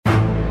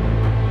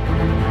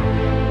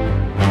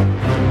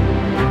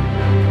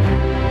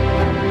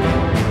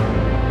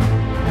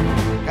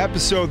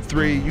episode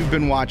 3. You've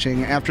been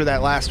watching. After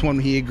that last one,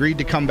 he agreed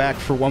to come back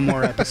for one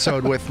more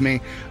episode with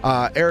me.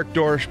 Eric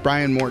Dorsch,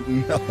 Brian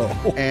Morton.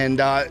 Oh. And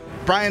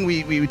Brian,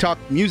 we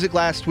talked music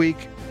last week.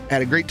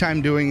 Had a great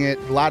time doing it.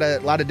 A lot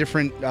of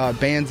different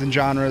bands and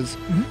genres.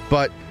 Mm-hmm.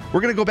 But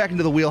we're going to go back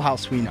into the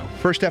wheelhouse we know.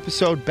 First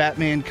episode,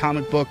 Batman,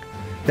 comic book,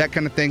 that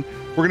kind of thing.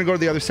 We're going to go to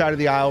the other side of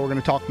the aisle. We're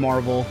going to talk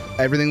Marvel,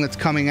 everything that's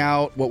coming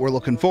out, what we're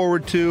looking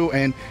forward to,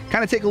 and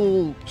kind of take a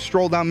little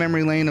stroll down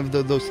memory lane of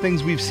those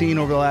things we've seen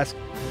over the last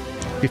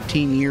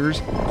 15 years.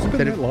 Has it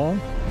been that long?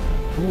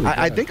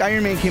 I think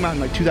Iron Man came out in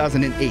like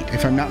 2008,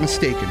 if I'm not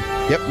mistaken.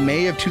 Yep,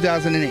 May of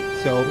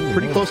 2008. So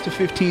pretty close to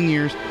 15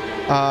 years.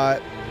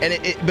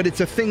 But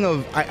it's a thing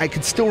of, I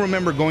could still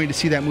remember going to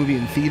see that movie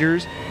in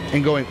theaters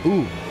and going,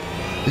 ooh,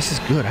 this is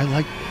good. I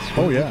like this.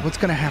 Oh, yeah. What's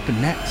going to happen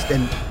next?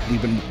 And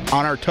we've been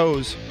on our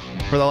toes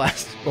for the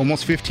last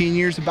almost 15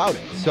 years about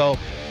it. So,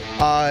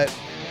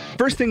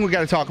 first thing we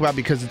got to talk about,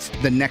 because it's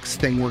the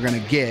next thing we're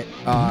going to get,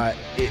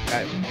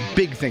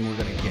 big thing we're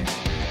going to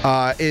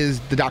get, is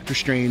the Doctor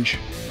Strange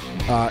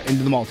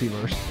into the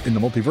multiverse. In the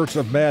multiverse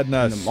of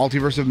madness. In the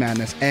multiverse of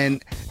madness.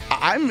 And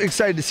I'm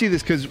excited to see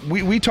this because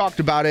we talked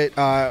about it.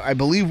 I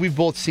believe we've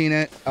both seen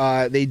it.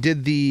 They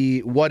did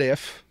the What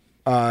If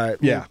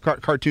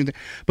cartoon thing.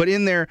 But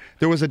in there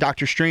was a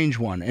Doctor Strange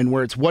one, and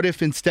where it's what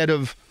if instead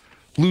of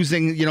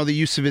losing, the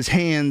use of his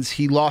hands,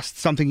 he lost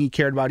something he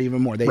cared about even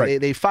more.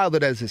 They filed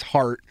it as his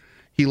heart.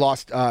 He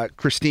lost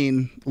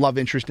Christine, love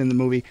interest in the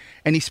movie,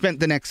 and he spent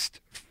the next,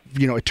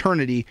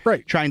 eternity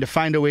trying to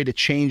find a way to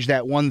change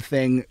that one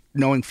thing,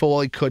 knowing full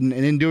well he couldn't,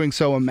 and in doing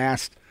so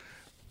amassed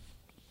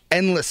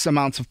endless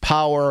amounts of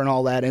power and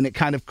all that, and it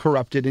kind of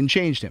corrupted and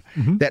changed him.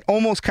 Mm-hmm. That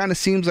almost kind of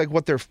seems like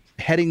what they're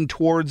heading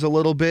towards a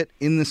little bit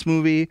in this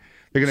movie.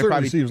 They're going to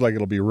probably seems like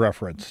it'll be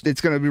referenced. It's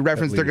going to be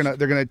referenced. They're going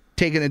to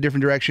take it in a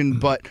different direction.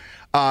 But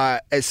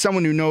as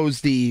someone who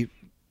knows the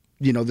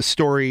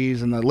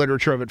stories and the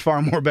literature of it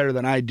far more better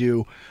than I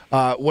do,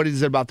 what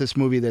is it about this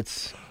movie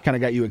that's kind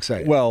of got you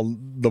excited? Well,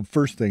 the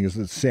first thing is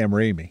it's Sam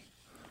Raimi.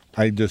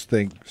 I just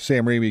think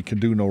Sam Raimi can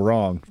do no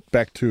wrong.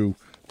 Back to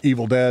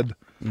Evil Dead.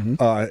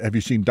 Mm-hmm. Have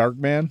you seen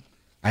Darkman?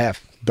 I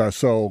have.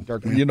 So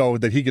Darkman.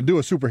 That he can do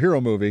a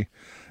superhero movie.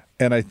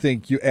 And I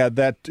think you add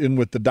that in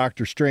with the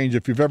Doctor Strange.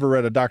 If you've ever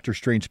read a Doctor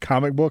Strange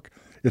comic book,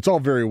 it's all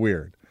very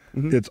weird.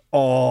 Mm-hmm. It's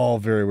all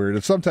very weird.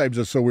 And sometimes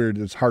it's so weird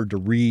it's hard to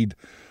read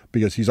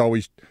because he's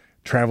always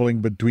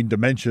traveling between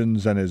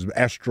dimensions and his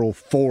astral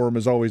form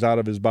is always out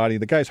of his body.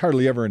 The guy's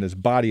hardly ever in his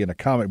body in a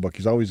comic book.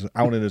 He's always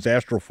out in his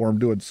astral form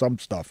doing some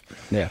stuff.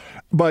 Yeah.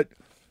 But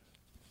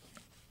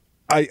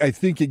I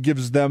think it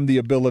gives them the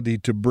ability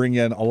to bring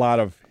in a lot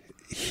of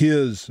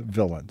his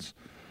villains.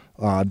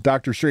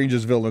 Doctor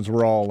Strange's villains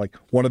were all like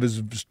one of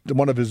his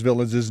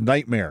villains is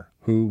Nightmare,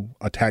 who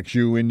attacks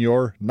you in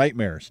your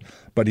nightmares.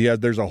 But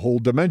there's a whole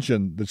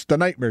dimension that's the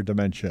nightmare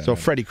dimension. So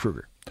Freddy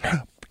Krueger,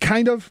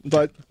 kind of,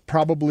 but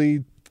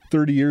probably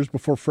 30 years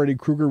before Freddy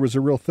Krueger was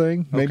a real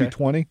thing, maybe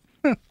 20.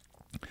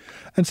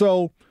 And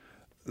so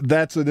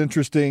that's an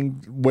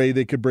interesting way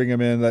they could bring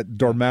him in. That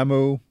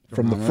Dormammu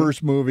from the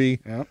first movie.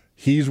 Yep.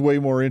 He's way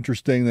more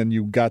interesting than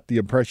you got the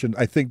impression.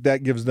 I think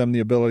that gives them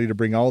the ability to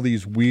bring all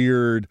these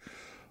weird,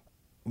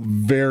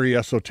 very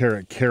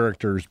esoteric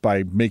characters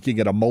by making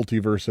it a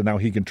multiverse, and now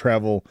he can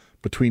travel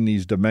between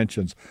these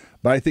dimensions.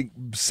 But I think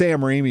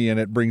Sam Raimi in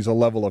it brings a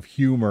level of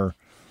humor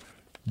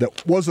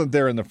that wasn't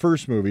there in the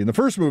first movie. In the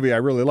first movie, I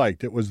really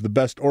liked. It was the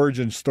best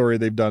origin story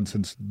they've done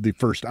since the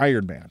first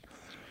Iron Man.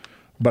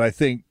 But I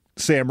think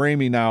Sam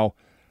Raimi now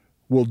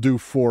will do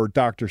for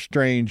Doctor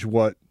Strange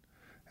what,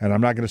 and I'm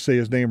not going to say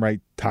his name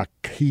right,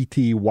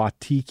 Taika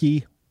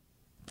Waititi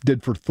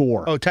did for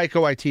Thor. Oh,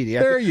 Taika Waititi.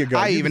 There you go.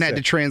 I even had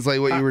to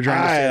translate what you were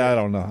trying to say. I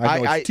don't know. I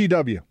know it's TW.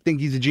 I think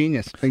he's a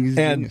genius.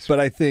 But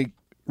I think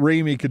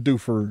Raimi could do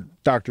for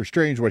Doctor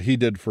Strange what he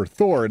did for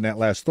Thor in that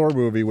last Thor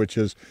movie, which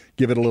is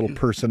give it a little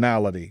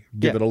personality,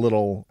 give it a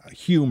little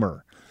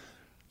humor.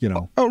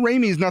 Oh,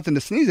 Raimi's nothing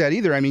to sneeze at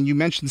either. I mean, you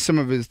mentioned some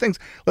of his things.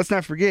 Let's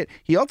not forget,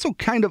 he also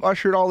kind of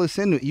ushered all this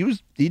in.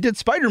 He did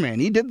Spider-Man.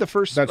 He did the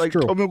first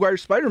Tobey Maguire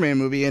Spider-Man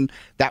movie, and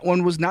that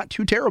one was not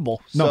too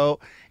terrible. No.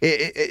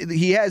 So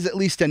he has at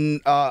least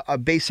a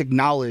basic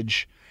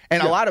knowledge.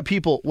 And a lot of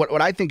people,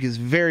 what I think is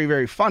very,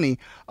 very funny,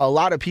 a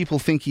lot of people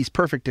think he's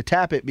perfect to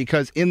tap it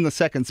because in the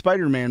second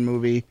Spider-Man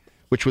movie,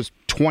 which was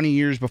 20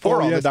 years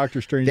before all this,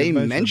 Doctor Strange they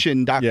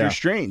mentioned Doctor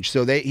Strange.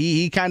 So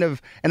he kind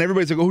of, and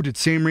everybody's like, oh, did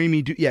Sam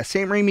Raimi do? Yeah,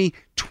 Sam Raimi,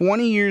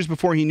 20 years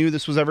before he knew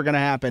this was ever going to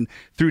happen,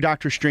 threw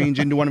Doctor Strange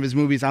into one of his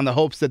movies on the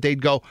hopes that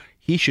they'd go,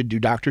 he should do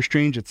Doctor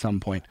Strange at some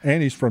point.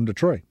 And he's from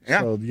Detroit.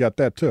 Yeah. So you got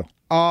that too.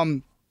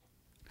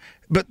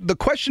 But the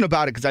question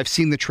about it, because I've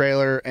seen the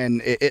trailer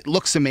and it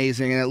looks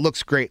amazing and it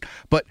looks great,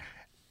 but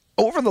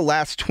over the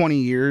last 20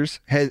 years,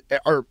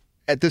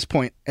 at this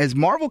point, has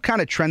Marvel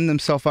kind of trended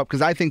themselves up?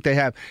 Because I think they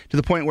have, to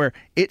the point where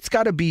it's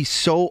got to be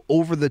so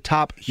over the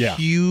top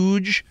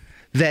huge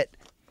that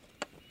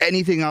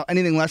anything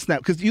less than that.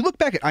 Because you look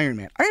back at Iron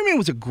Man. Iron Man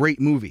was a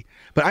great movie,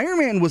 but Iron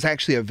Man was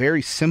actually a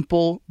very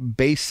simple,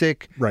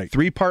 basic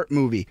 3-part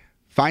movie.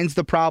 finds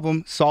the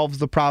problem, solves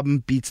the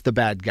problem, beats the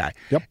bad guy.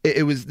 Yep.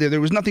 It was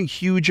there was nothing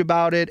huge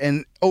about it,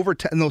 and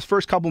and those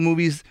first couple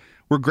movies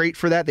were great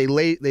for that. They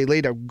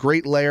laid a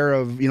great layer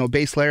of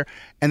base layer,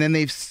 and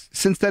then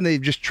since then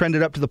they've just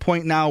trended up to the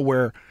point now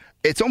where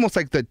it's almost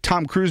like the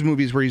Tom Cruise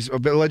movies where he's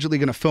allegedly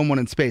going to film one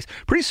in space.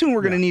 Pretty soon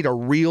we're going to need a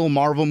real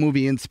Marvel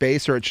movie in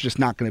space, or it's just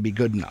not going to be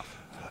good enough.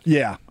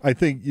 Yeah, I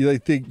think you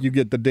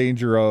get the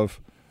danger of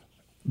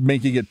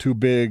making it too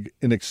big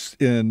at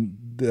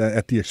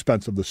the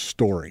expense of the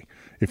story.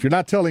 If you're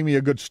not telling me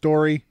a good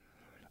story,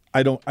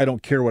 I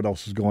don't care what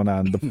else is going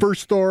on. The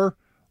first Thor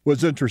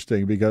was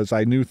interesting because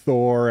I knew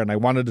Thor and I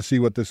wanted to see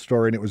what this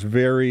story, and it was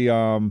very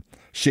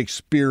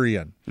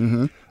Shakespearean.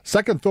 Mm-hmm.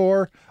 Second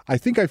Thor, I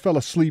think I fell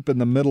asleep in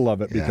the middle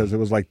of it because it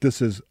was like,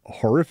 this is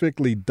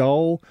horrifically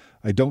dull.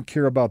 I don't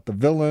care about the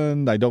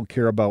villain. I don't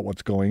care about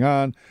what's going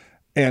on.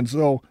 And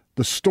so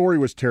the story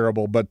was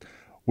terrible, but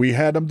we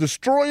had them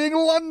destroying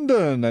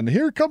London, and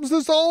here comes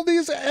all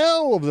these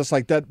elves. It's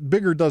like that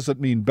bigger doesn't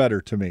mean better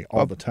to me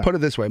all the time. Put it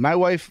this way. My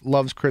wife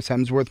loves Chris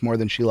Hemsworth more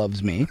than she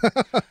loves me.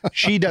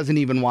 She doesn't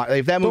even want,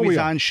 if that movie's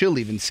on, she'll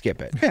even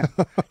skip it. Yeah.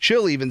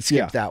 She'll even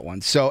skip that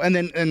one. So, and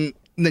then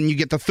you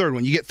get the third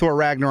one. You get Thor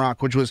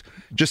Ragnarok, which was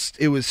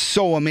it was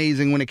so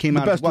amazing when it came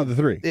out. The best of the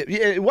three.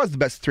 It was the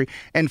best of three.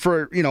 And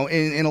for,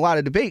 in a lot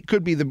of debate,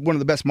 could be one of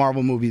the best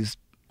Marvel movies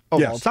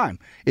of all time.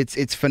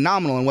 It's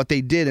phenomenal in what they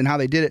did and how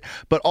they did it,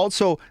 but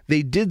also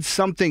they did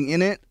something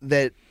in it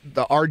that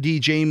the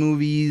RDJ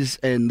movies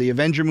and the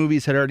Avenger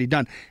movies had already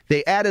done.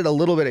 They added a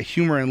little bit of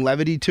humor and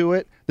levity to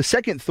it. The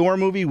second Thor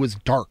movie was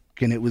dark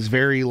and it was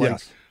very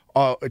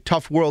a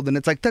tough world, and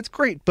it's like, that's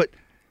great, but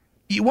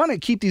you want to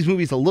keep these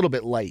movies a little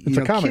bit light. It's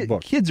a comic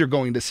book. Kids are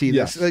going to see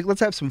this. Like,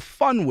 let's have some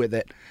fun with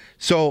it.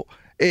 So.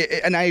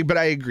 But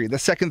I agree. The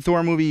second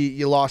Thor movie,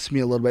 you lost me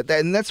a little bit.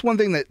 And that's one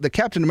thing that the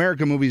Captain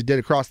America movies did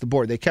across the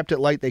board. They kept it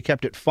light. They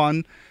kept it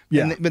fun.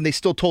 Yeah. But they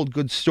still told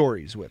good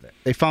stories with it.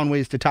 They found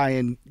ways to tie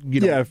in,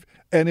 Yeah,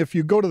 and if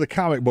you go to the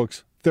comic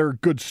books, they're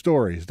good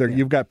stories.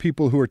 You've got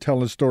people who are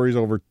telling stories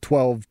over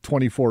 12,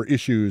 24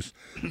 issues.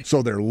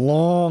 So they're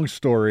long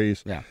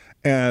stories. Yeah.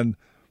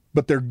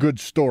 But they're good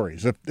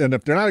stories. If they're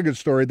not a good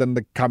story, then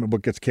the comic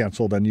book gets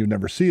canceled and you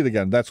never see it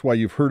again. That's why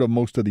you've heard of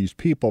most of these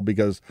people,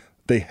 because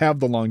they have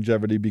the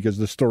longevity because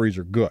the stories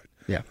are good.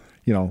 Yeah.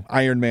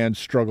 Iron Man's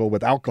struggle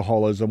with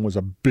alcoholism was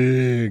a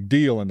big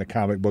deal in the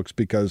comic books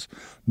because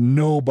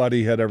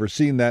nobody had ever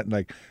seen that.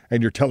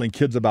 And you're telling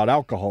kids about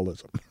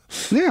alcoholism.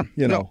 Yeah.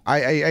 I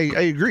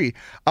agree.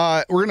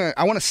 I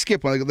want to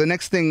skip one. The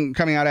next thing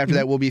coming out after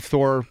that will be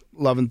Thor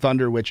Love and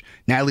Thunder, which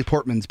Natalie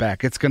Portman's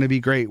back. It's going to be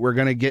great. We're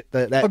going to get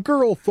that. A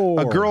girl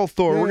Thor. A girl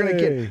Thor. Yay. We're going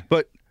to get,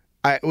 but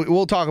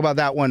we'll talk about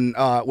that one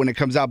when it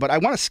comes out. But I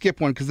want to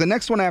skip one because the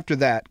next one after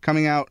that,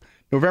 coming out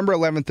November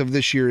 11th of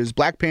this year, is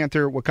Black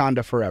Panther: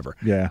 Wakanda Forever.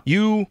 Yeah.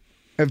 You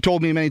have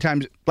told me many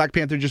times Black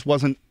Panther just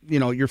wasn't,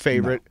 your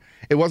favorite. No.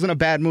 It wasn't a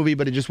bad movie,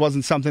 but it just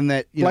wasn't something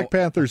that, Black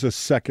Panther's a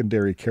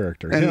secondary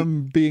character.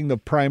 Him being the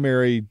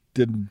primary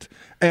didn't.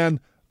 And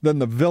then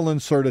the villain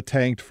sort of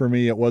tanked for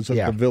me. It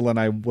wasn't the villain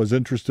I was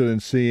interested in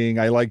seeing.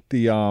 I liked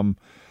the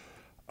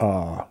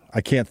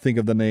I can't think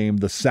of the name,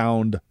 the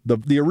sound.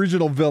 The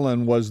original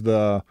villain was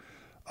the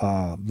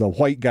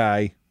white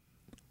guy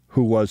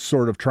who was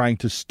sort of trying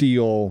to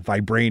steal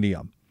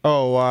vibranium.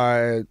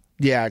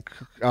 Yeah.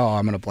 Oh,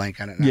 I'm going to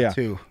blank on it now,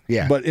 too.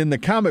 Yeah. But in the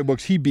comic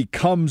books, he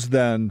becomes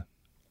an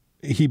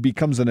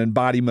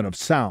embodiment of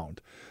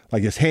sound.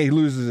 Like he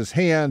loses his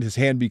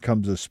hand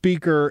becomes a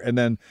speaker, and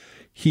then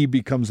he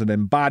becomes an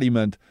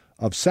embodiment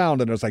of sound.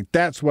 And I was like,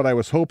 that's what I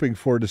was hoping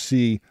for, to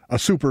see a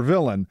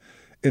supervillain.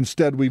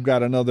 Instead, we've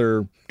got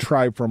another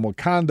tribe from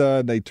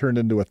Wakanda, and they turned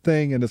into a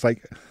thing. And it's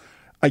like,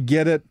 I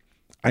get it.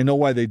 I know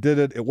why they did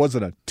it. It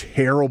wasn't a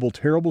terrible,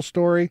 terrible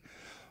story,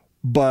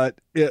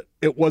 but it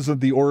wasn't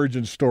the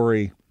origin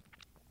story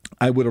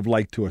I would have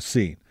liked to have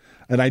seen.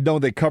 And I know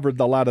they covered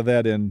a lot of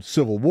that in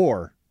Civil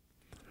War,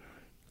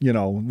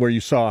 where you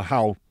saw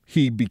how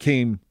he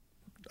became,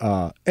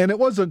 and it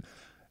wasn't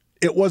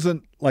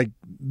like,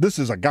 this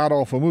is a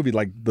god-awful movie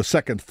like the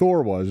second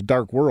Thor was,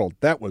 Dark World.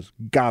 That was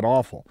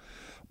god-awful.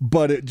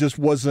 But it just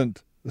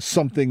wasn't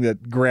something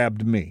that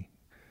grabbed me.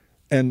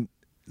 And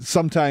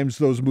sometimes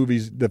those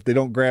movies, if they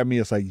don't grab me,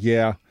 it's like,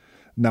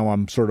 now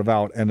I'm sort of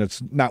out, and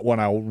it's not one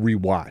I'll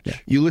rewatch. Yeah.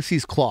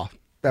 Ulysses Claw.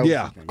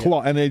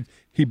 Claw. And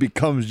he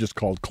becomes just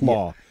called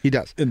Claw. Yeah, he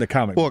does. In the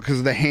comic. Well, because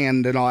of the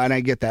hand and all, and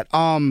I get that.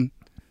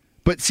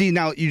 But see,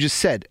 now you just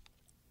said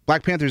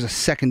Black Panther's a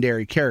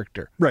secondary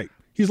character. Right.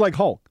 He's like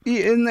Hulk.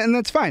 And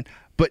that's fine.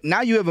 But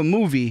now you have a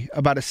movie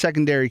about a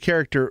secondary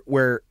character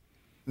where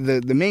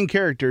the main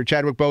character,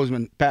 Chadwick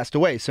Boseman, passed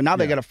away. So now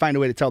they got to find a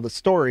way to tell the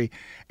story.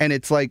 And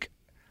it's like,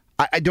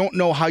 I don't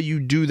know how you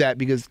do that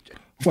because...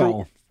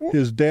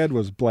 his dad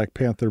was Black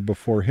Panther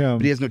before him.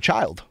 But he has no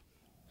child.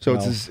 So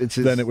it's his...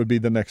 Then it would be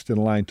the next in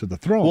line to the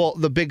throne. Well,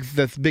 the big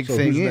thing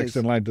is... next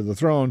in line to the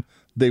throne,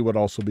 they would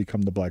also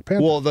become the Black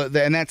Panther. Well,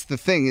 and that's the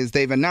thing, is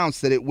they've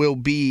announced that it will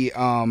be...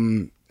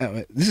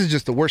 this is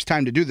just the worst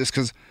time to do this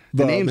because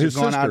the names are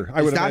going out.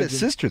 It's not his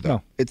sister, though.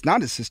 No. It's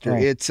not his sister. Oh.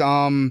 It's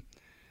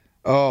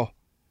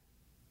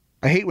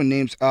I hate when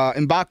names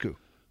M'Baku,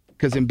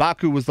 because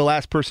M'Baku was the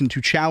last person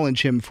to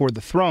challenge him for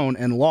the throne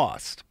and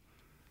lost.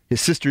 His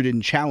sister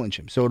didn't challenge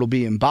him, so it'll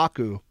be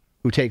M'Baku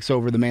who takes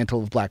over the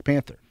mantle of Black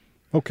Panther.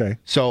 Okay.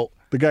 So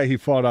the guy he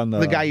fought on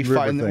the guy he river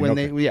fought thing. when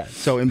Okay. they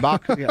So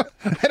M'Baku. Yeah.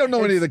 I don't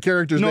know any of the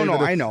characters. No,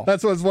 names. I know.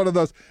 That's what's one of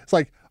those. It's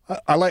like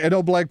I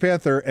know Black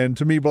Panther, and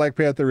to me, Black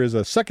Panther is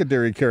a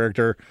secondary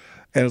character,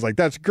 and it's like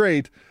that's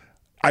great.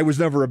 I was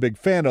never a big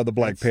fan of the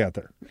Black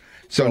Panther.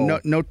 So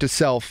note to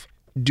self: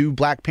 do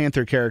Black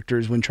Panther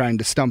characters when trying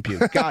to stump you.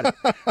 Got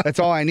it. That's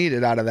all I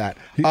needed out of that.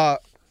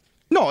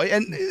 No,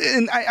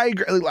 and I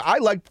agree. I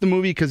liked the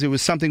movie because it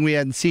was something we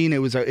hadn't seen. It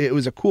was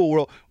a cool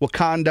world,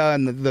 Wakanda,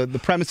 and the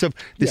premise of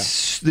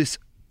this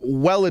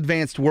well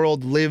advanced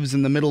world lives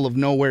in the middle of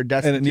nowhere,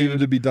 destitute. And it needed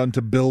to be done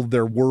to build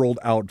their world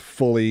out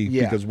fully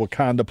because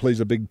Wakanda plays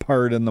a big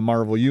part in the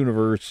Marvel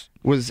universe.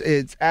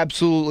 It's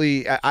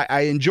absolutely.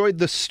 I enjoyed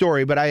the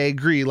story, but I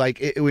agree. Like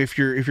if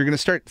you're going to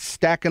start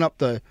stacking up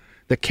the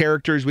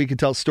characters we could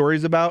tell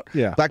stories about,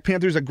 Black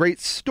Panther's a great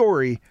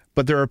story,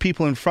 but there are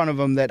people in front of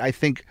him that I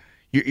think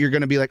you're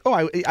going to be like, oh,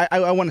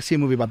 I want to see a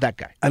movie about that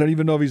guy. I don't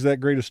even know if he's that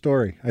great a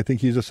story. I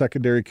think he's a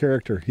secondary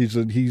character. He's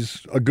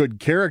a good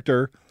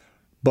character,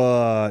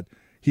 but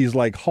he's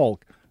like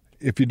Hulk.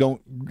 If you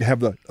don't have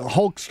the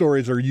Hulk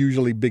stories are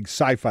usually big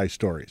sci-fi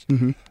stories.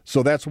 Mm-hmm.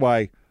 So that's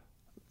why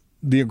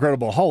The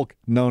Incredible Hulk,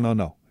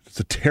 no. It's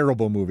a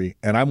terrible movie,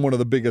 and I'm one of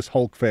the biggest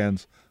Hulk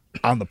fans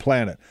on the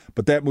planet.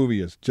 But that movie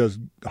is just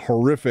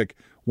horrific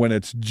when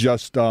it's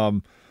just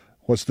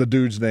what's the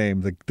dude's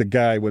name? The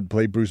guy would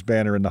play Bruce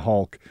Banner in the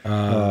Hulk.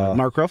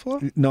 Mark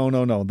Ruffalo?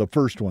 No. The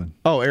first one.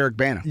 Oh, Eric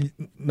Bana.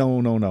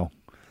 No.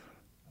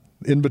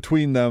 In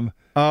between them.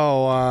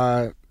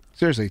 Oh,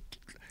 seriously.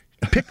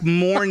 Pick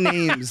more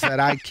names that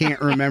I can't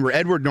remember.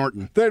 Edward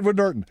Norton.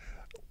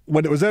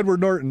 When it was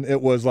Edward Norton,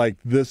 it was like,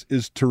 this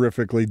is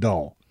terrifically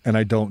dull, and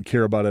I don't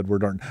care about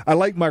Edward Norton. I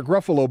like Mark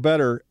Ruffalo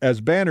better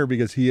as Banner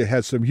because he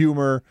has some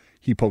humor.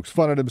 He pokes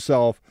fun at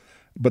himself.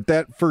 But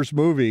that first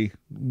movie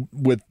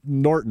with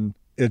Norton,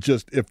 it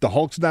just, if the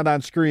Hulk's not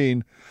on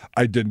screen,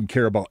 I didn't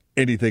care about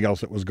anything else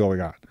that was going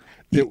on.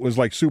 It was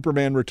like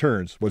Superman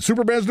Returns. When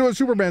Superman's doing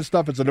Superman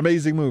stuff, it's an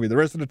amazing movie. The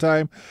rest of the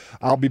time,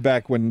 I'll be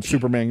back when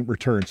Superman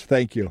returns.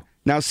 Thank you.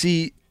 Now,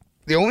 see,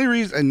 the only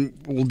reason, and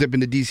we'll dip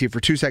into DC for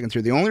 2 seconds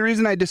here, the only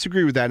reason I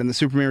disagree with that in the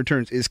Superman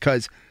Returns is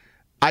because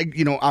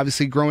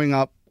obviously growing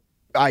up,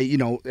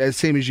 as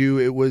same as you,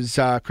 it was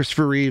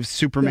Christopher Reeve's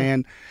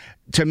Superman.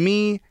 Yeah. To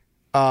me,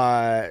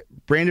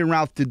 Brandon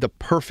Routh did the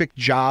perfect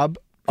job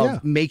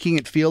of making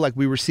it feel like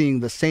we were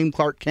seeing the same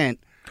Clark Kent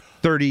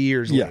 30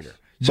 years later.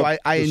 So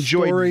I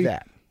enjoyed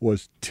that.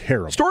 Was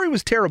terrible. Story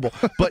was terrible,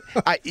 but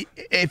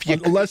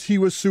unless he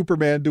was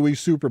Superman doing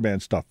Superman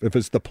stuff. If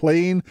it's the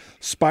plane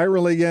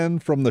spiraling in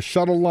from the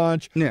shuttle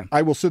launch,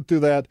 I will sit through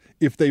that.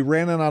 If they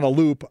ran it on a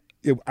loop,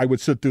 I would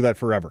sit through that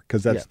forever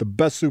because that's the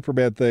best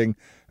Superman thing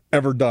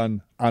ever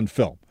done on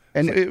film.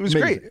 And it was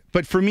great.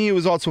 But for me, it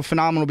was also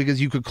phenomenal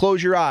because you could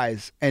close your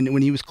eyes and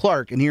when he was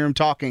Clark and hear him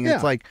talking,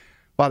 it's like,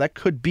 wow, that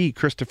could be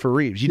Christopher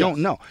Reeves. You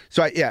don't know.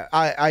 So,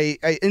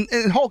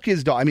 and Hulk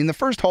is dull. I mean, the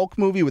first Hulk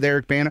movie with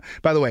Eric Bana,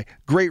 by the way,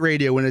 great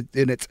radio when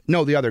it's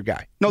the other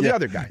guy. The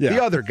other guy.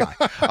 The other guy.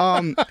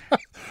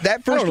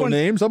 That first one.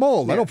 Names. I'm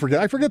old. I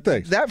forget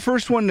things. That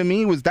first one to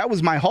me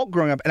was my Hulk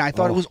growing up, and I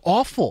thought it was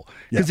awful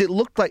because it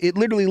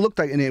literally looked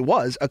like, and it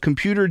was a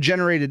computer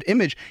generated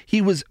image.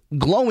 He was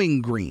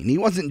glowing green. He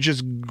wasn't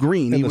just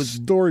green. And the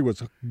story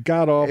was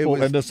god awful.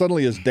 And then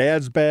suddenly his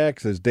dad's back.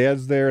 His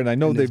dad's there, and I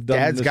know they've done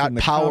dad's this got in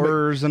the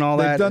powers and all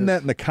that. They've done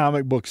that in the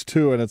comic books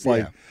too, and it's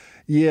like.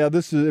 Yeah,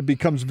 it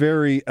becomes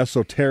very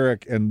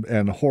esoteric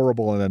and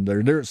horrible, and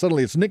then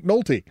suddenly it's Nick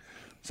Nolte.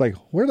 It's like,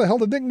 where the hell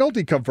did Nick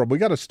Nolte come from? We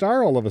got a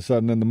star all of a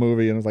sudden in the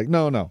movie, and it's like,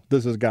 no,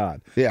 this is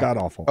God. God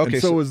awful. Okay,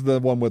 and so is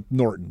the one with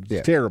Norton.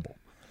 It's terrible.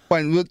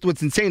 And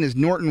what's insane is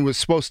Norton was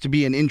supposed to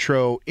be an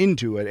intro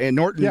into it, and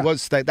Norton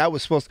was that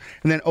was supposed.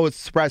 And then it's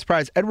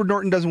surprise, Edward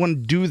Norton doesn't want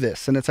to do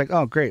this, and it's like,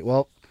 oh great,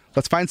 well.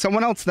 Let's find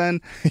someone else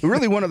then.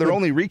 Really one of their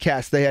only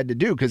recasts they had to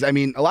do because, I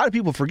mean, a lot of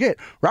people forget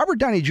Robert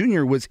Downey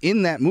Jr. was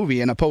in that movie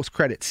in a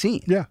post-credit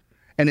scene. Yeah.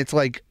 And it's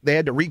like they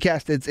had to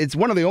recast it. It's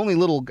one of the only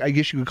little, I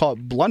guess you could call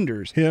it,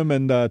 blunders. Him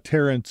and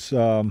Terrence.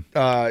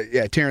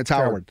 Terrence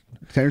Howard.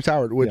 Terrence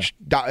Howard, which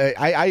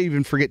I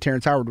even forget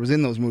Terrence Howard was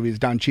in those movies.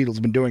 Don Cheadle's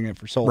been doing it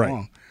for so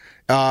long.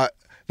 The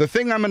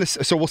thing I'm going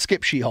to... So we'll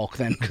skip She-Hulk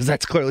then, because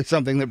that's clearly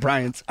something that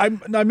Brian's...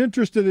 I'm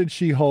interested in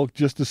She-Hulk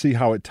just to see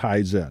how it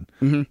ties in.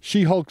 Mm-hmm.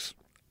 She-Hulk's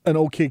an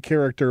okay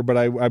character, but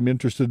I'm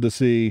interested to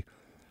see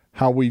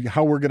how we're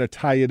going to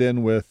tie it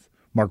in with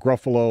Mark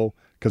Ruffalo,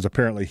 because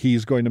apparently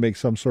he's going to make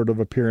some sort of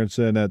appearance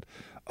in it.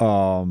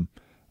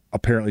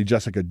 Apparently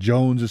Jessica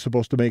Jones is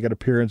supposed to make an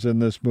appearance in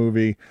this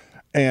movie.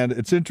 And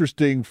it's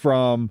interesting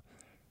from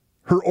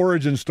her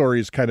origin story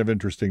is kind of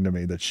interesting to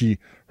me that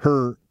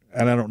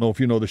and I don't know if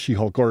you know the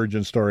She-Hulk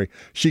origin story.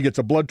 She gets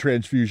a blood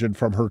transfusion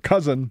from her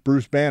cousin,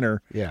 Bruce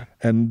Banner. Yeah.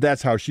 And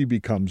that's how she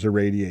becomes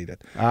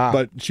irradiated.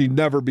 But she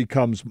never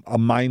becomes a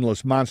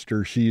mindless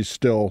monster. She's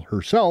still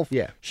herself.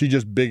 Yeah. She's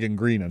just big and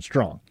green and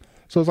strong.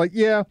 So it's like,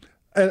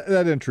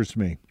 That interests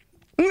me.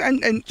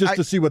 And just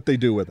to see what they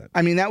do with it.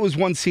 I mean, that was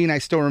one scene I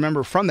still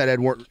remember from that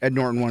Ed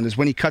Norton one, is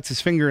when he cuts his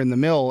finger in the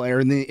mill or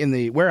in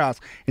the warehouse,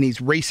 and he's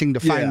racing to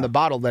find the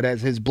bottle that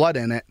has his blood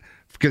in it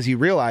because he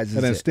realizes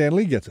and then Stan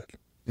Lee gets it.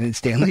 And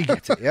Stan Lee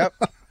gets it, yep.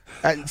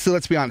 So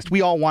let's be honest,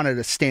 we all wanted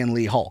a Stan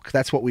Lee Hulk.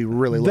 That's what we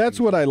really looked That's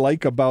what I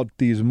like about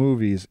these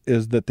movies,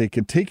 is that they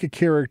can take a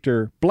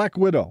character, Black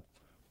Widow.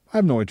 I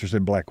have no interest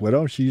in Black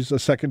Widow. She's a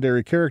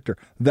secondary character.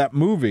 That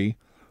movie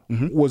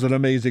was an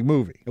amazing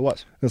movie. It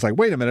was. It's like,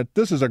 wait a minute,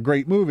 this is a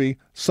great movie.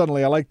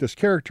 Suddenly I like this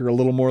character a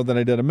little more than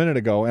I did a minute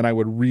ago, and I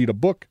would read a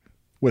book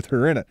with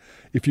her in it.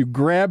 If you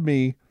grab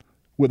me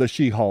with a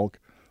She-Hulk,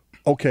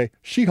 okay,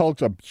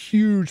 She-Hulk's a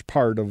huge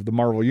part of the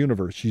Marvel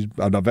Universe. She's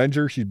an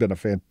Avenger. She's been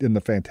in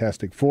the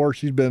Fantastic Four.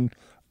 She's been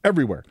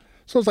everywhere.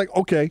 So it's like,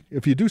 okay,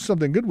 if you do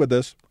something good with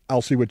this,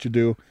 I'll see what you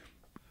do.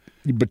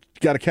 But you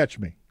got to catch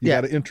me. You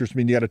got to interest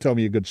me, and you got to tell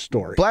me a good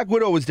story. Black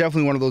Widow was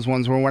definitely one of those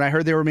ones where when I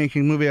heard they were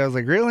making a movie, I was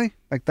like, really?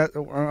 Like that?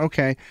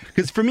 Okay.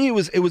 Because for me,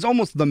 it was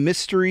almost the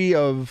mystery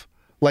of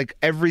like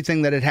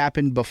everything that had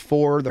happened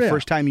before the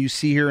first time you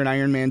see her in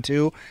Iron Man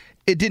 2.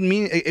 It didn't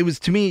mean, it was,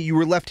 to me, you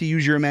were left to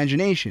use your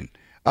imagination.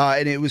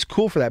 And it was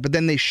cool for that. But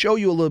then they show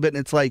you a little bit, and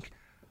it's like,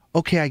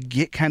 okay, I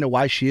get kind of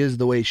why she is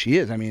the way she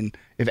is. I mean,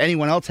 if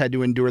anyone else had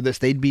to endure this,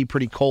 they'd be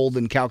pretty cold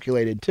and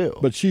calculated too.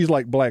 But she's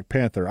like Black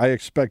Panther. I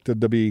expected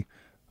to be,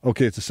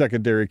 okay, it's a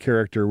secondary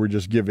character. We're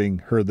just giving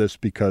her this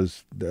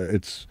because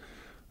it's,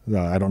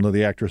 I don't know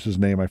the actress's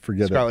name. I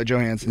forget Scarlett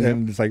Johansson.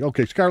 And it's like,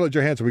 okay, Scarlett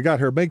Johansson, we got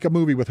her. Make a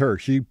movie with her.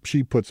 She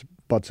puts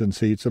butts in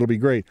seats. It'll be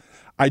great.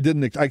 I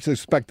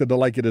expected to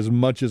like it as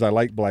much as I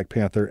like Black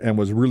Panther, and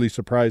was really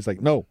surprised.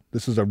 Like, no,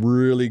 this is a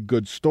really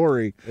good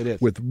story. It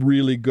is. With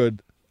really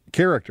good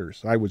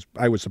characters. I was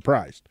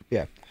surprised.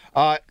 Yeah.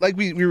 Like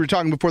we were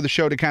talking before the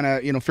show to kind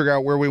of, figure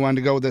out where we wanted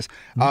to go with this.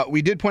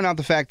 We did point out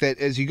the fact that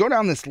as you go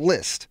down this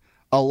list,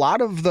 a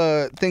lot of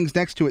the things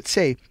next to it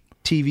say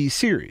TV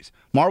series.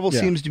 Marvel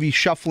seems to be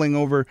shuffling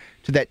over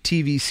to that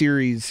TV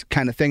series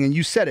kind of thing, and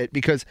you said it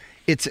because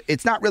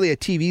it's not really a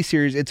TV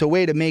series. It's a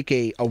way to make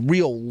a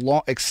real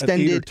long,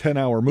 extended, an 8 or 10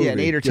 hour movie. Yeah, an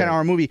 8 or 10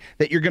 hour movie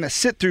that you're going to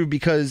sit through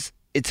because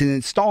it's in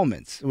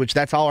installments, which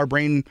that's how our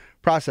brain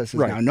processes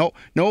now. No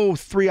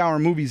 3-hour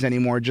movies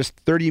anymore, just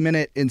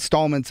 30-minute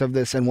installments of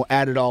this, and we'll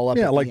add it all up.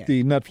 Yeah, like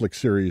the Netflix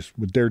series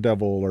with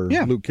Daredevil or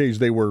Luke Cage.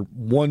 They were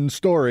one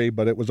story,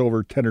 but it was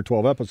over 10 or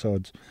 12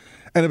 episodes.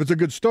 And if it's a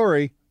good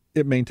story,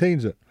 it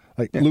maintains it.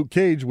 Like Luke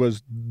Cage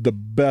was the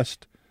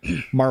best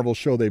Marvel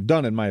show they've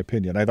done, in my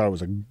opinion. I thought it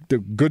was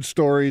good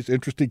stories,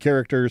 interesting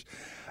characters,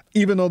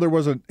 even though there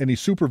wasn't any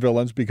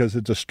supervillains because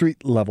it's a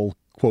street level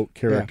quote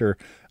character.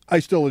 Yeah. I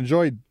still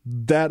enjoyed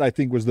that. I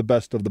think was the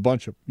best of the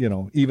bunch of,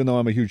 even though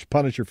I'm a huge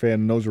Punisher fan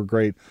and those were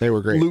great. They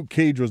were great. Luke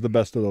Cage was the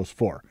best of those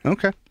four.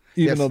 Okay.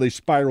 Even though they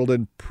spiraled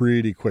in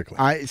pretty quickly.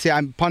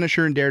 I'm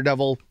Punisher and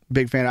Daredevil,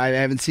 big fan. I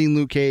haven't seen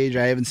Luke Cage.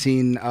 I haven't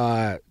seen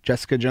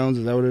Jessica Jones.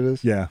 Is that what it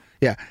is? Yeah.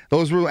 Yeah.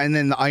 Those were, and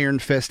then the Iron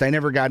Fist. I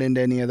never got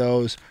into any of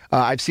those.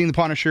 I've seen the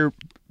Punisher,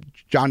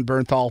 John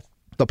Bernthal,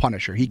 the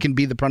Punisher. He can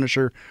be the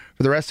Punisher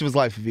for the rest of his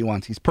life if he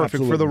wants. He's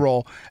perfect for the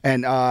role.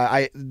 And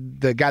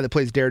the guy that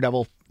plays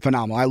Daredevil,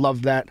 phenomenal. I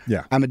love that.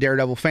 Yeah. I'm a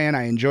Daredevil fan.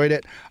 I enjoyed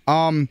it.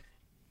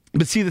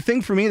 But see, the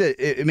thing for me that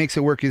it makes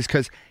it work is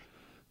because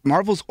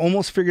Marvel's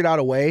almost figured out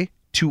a way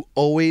to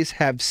always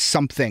have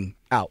something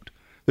out.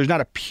 There's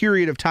not a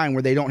period of time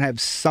where they don't have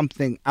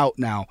something out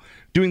now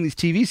doing these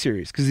TV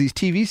series, because these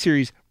TV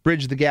series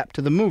bridge the gap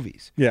to the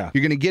movies. Yeah.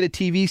 You're going to get a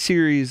TV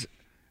series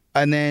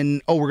and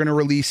then, we're going to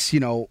release,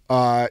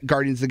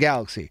 Guardians of the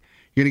Galaxy.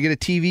 You're going to get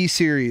a TV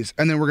series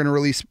and then we're going to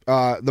release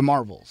the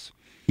Marvels.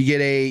 You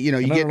get I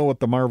don't know what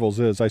the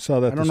Marvels is. I saw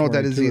that. I don't know what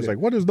that is either. It's like,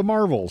 what is the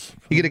Marvels?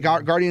 You get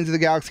a Guardians of the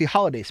Galaxy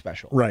holiday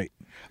special. Right.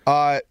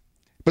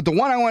 But the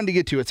one I wanted to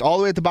get to, it's all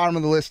the way at the bottom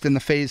of the list in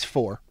the Phase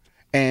 4.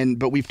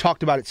 But we've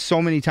talked about it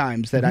so many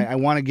times that I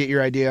want to get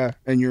your idea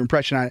and your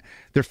impression on it.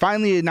 They're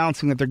finally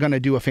announcing that they're going to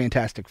do a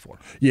Fantastic Four.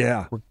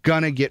 Yeah. We're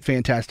going to get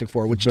Fantastic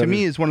Four, which to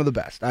me is one of the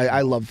best.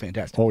 I love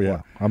Fantastic Four. Oh,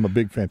 yeah. I'm a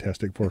big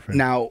Fantastic Four fan.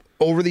 Now,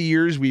 over the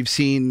years, we've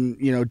seen,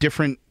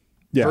 different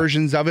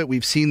versions of it.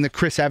 We've seen the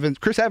Chris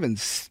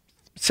Evans,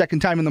 second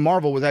time in the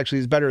Marvel was actually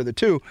his better of the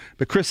two.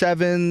 But Chris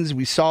Evans,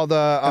 we saw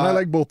the... and I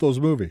like both those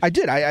movies. I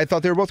did. I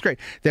thought they were both great.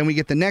 Then we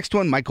get the next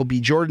one. Michael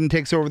B. Jordan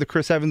takes over the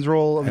Chris Evans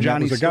role of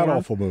Johnny Storm. That was a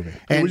god-awful movie.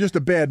 It was just a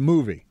bad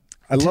movie.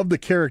 I love the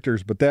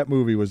characters, but that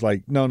movie was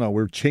like, no,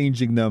 we're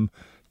changing them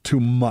too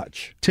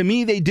much. To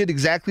me, they did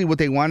exactly what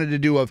they wanted to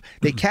do.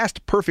 They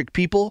cast perfect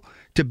people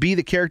to be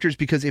the characters,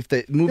 because if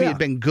the movie had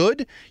been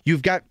good,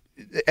 you've got...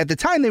 At the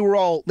time, they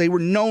were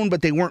known,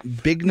 but they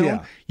weren't big known.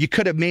 Yeah. You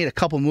could have made a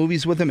couple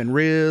movies with them and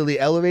really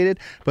elevated.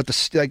 But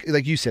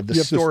like you said, the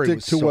story was so bad. You have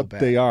to stick to what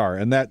they are,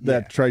 and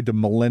that tried to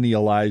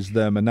millennialize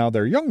them, and now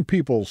they're young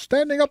people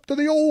standing up to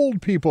the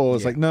old people.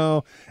 It's like,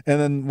 no. And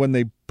then when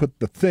they put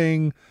the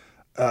thing,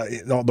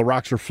 the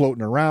rocks are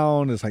floating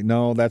around. It's like,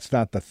 no, that's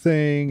not the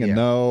thing, and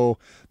no,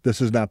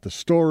 this is not the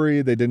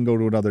story. They didn't go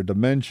to another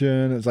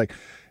dimension. It's like,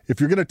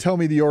 if you're going to tell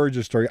me the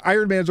origin story,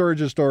 Iron Man's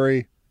origin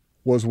story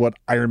was what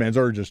Iron Man's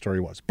origin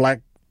story was.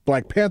 Black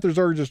Black Panther's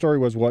origin story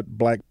was what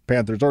Black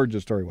Panther's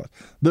origin story was.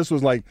 This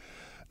was like,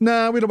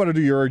 nah, we don't want to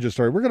do your origin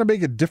story. We're going to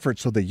make it different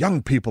so the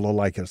young people will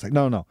like it. It's like,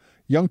 no.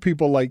 Young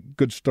people like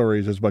good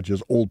stories as much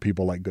as old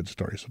people like good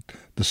stories.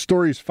 The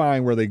story's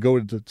fine where they go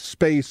into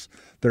space,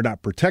 they're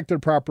not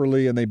protected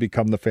properly, and they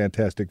become the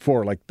Fantastic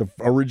Four, like the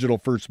original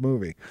first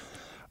movie.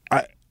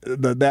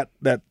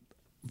 That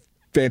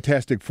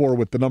Fantastic Four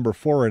with the number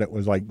 4 in it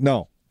was like,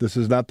 no, this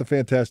is not the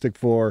Fantastic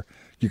Four.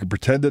 You can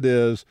pretend it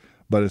is,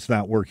 but it's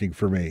not working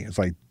for me. It's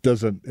like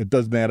it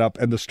doesn't add up,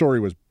 and the story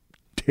was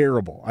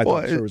terrible. I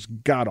thought it was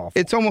god-awful.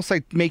 It's almost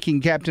like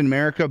making Captain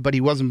America, but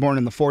he wasn't born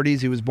in the 40s.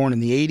 He was born in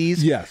the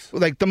 80s. Yes.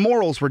 Like, the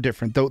morals were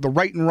different. The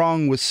right and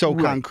wrong was so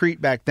concrete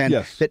back then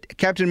that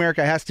Captain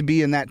America has to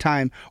be in that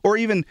time. Or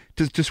even,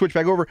 to switch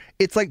back over,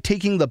 it's like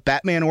taking the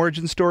Batman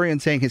origin story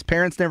and saying his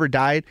parents never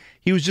died.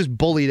 He was just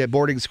bullied at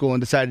boarding school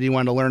and decided he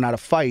wanted to learn how to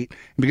fight.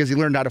 And because he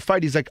learned how to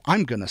fight, he's like,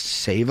 I'm going to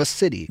save a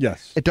city.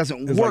 Yes. It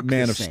doesn't it's work like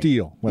Man of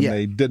Steel,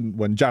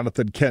 when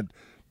Jonathan Kent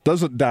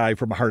doesn't die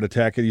from a heart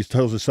attack, and he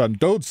tells his son,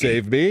 don't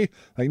save me.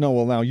 Like, no,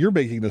 well, now you're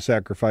making the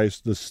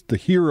sacrifice. A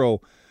hero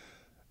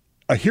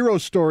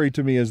story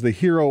to me is the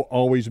hero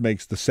always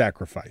makes the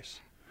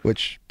sacrifice.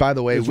 Which, by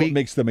the way, what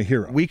makes them a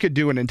hero. We could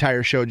do an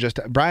entire show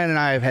Brian and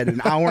I have had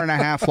an hour and a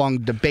half long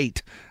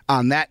debate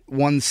on that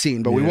one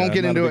scene, but we won't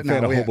get into it now.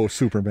 I'm not a fan of Hobo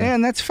Superman.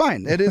 And that's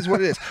fine. It is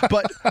what it is.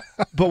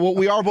 But what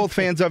we are both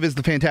fans of is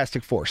the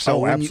Fantastic Four.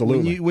 So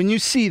absolutely. When you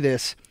see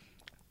this,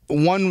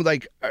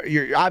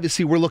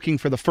 obviously we're looking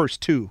for the first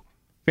 2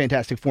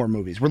 Fantastic Four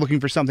movies. We're looking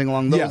for something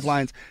along those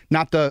lines,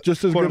 not the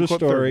just as good a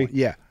story.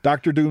 Yeah,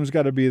 Dr. Doom's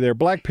got to be there.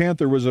 Black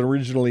Panther was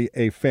originally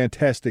a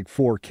Fantastic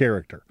Four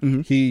character.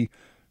 Mm-hmm.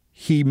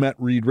 He met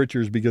Reed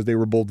Richards because they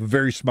were both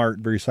very smart,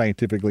 very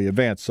scientifically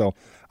advanced. So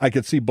I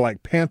could see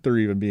Black Panther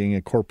even being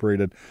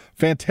incorporated.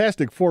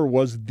 Fantastic Four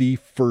was the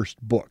first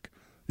book.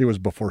 It was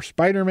before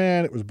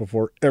Spider-Man. It was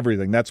before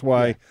everything. That's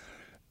why. Yeah.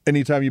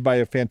 Anytime you buy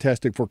a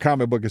Fantastic Four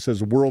comic book, it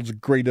says world's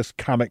greatest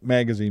comic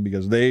magazine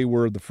because they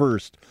were the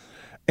first.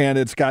 And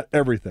it's got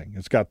everything.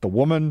 It's got the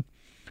woman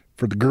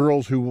for the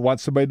girls who want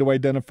somebody to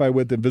identify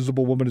with.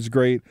 Invisible Woman is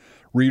great.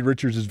 Reed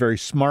Richards is very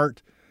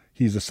smart.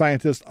 He's a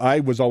scientist. I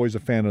was always a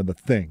fan of The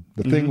Thing.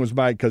 The Thing was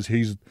because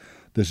he's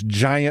this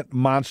giant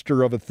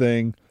monster of a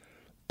thing,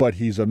 but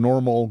he's a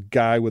normal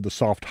guy with a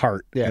soft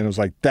heart. Yeah. And it was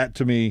like that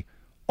to me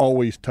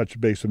always touched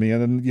base with me.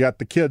 And then you got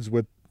the kids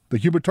with the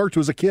Human Torch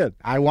was a kid.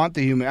 I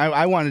wanted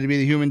to be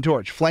the Human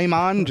Torch. Flame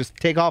on, just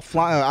take off.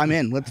 I'm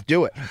in. Let's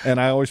do it. And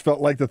I always felt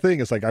like The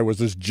Thing. It's like I was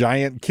this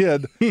giant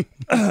kid,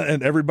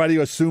 and everybody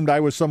assumed I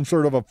was some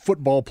sort of a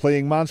football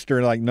playing monster.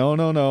 And like,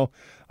 no,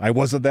 I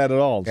wasn't that at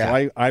all. Yeah.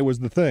 So I was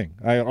The Thing.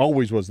 I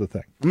always was The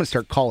Thing. I'm gonna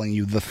start calling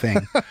you The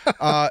Thing.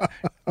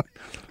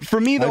 For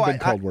me, though, I've been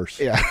called worse.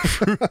 Yeah.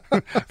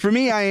 For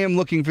me, I am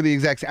looking for the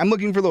exact same. I'm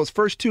looking for those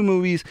first 2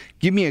 movies.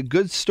 Give me a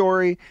good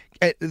story.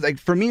 Like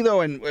for me,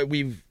 though, and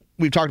we've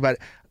talked about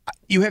it,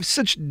 you have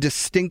such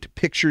distinct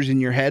pictures in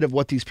your head of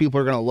what these people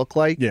are going to look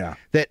like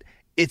that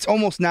it's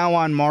almost now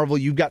on Marvel.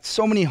 You've got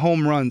so many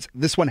home runs.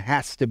 This one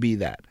has to be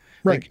that.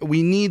 Right. Like,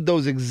 we need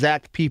those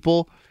exact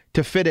people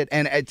to fit it.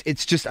 And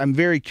it's just, I'm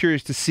very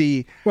curious to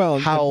see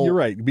how... You're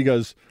right,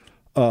 because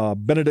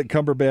Benedict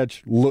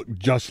Cumberbatch looked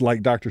just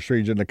like Doctor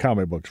Strange in the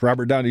comic books.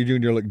 Robert Downey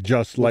Jr. looked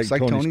just like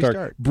Tony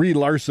Stark. Brie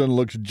Larson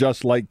looks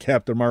just like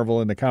Captain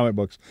Marvel in the comic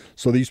books.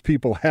 So these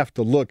people have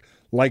to look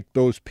like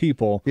those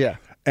people. Yeah.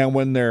 And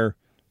when they're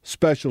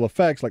special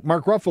effects, like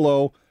Mark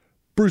Ruffalo,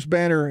 Bruce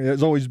Banner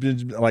has always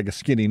been like a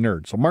skinny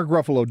nerd. So Mark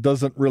Ruffalo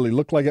doesn't really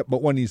look like it,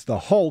 but when he's the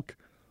Hulk,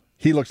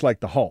 he looks like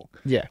the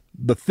Hulk. Yeah.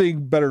 The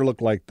Thing better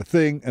look like the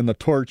Thing, and the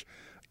Torch,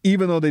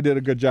 even though they did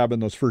a good job in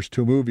those first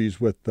 2 movies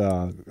with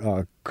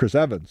Chris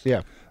Evans.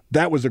 Yeah.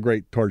 That was a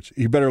great Torch.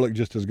 He better look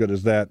just as good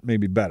as that,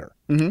 maybe better.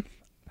 Mm-hmm.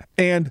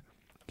 And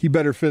they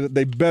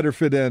better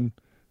fit in.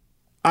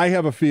 I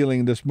have a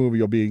feeling this movie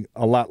will be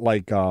a lot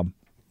like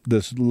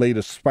this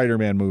latest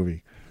Spider-Man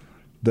movie,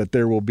 that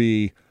there will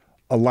be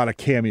a lot of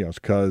cameos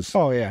because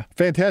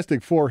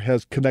Fantastic Four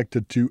has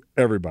connected to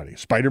everybody.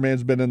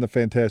 Spider-Man's been in the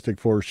Fantastic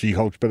Four.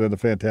 She-Hulk's been in the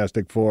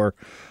Fantastic Four.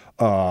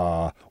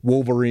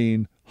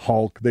 Wolverine,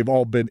 Hulk, they've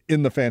all been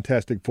in the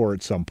Fantastic Four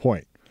at some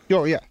point.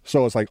 Oh, yeah.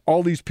 So it's like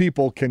all these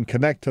people can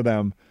connect to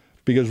them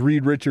because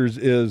Reed Richards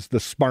is the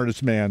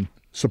smartest man,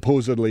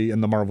 supposedly, in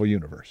the Marvel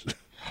Universe.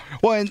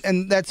 Well,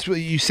 and that's what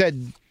you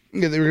said.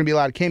 There were going to be a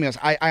lot of cameos.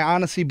 I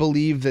honestly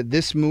believe that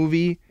this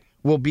movie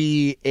will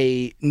be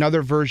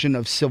another version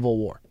of Civil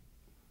War,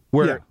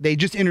 where they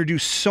just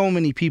introduced so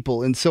many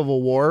people in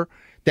Civil War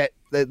that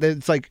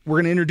it's like, we're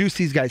going to introduce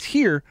these guys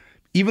here.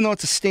 Even though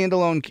it's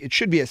it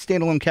should be a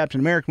standalone Captain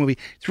America movie,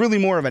 it's really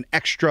more of an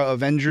extra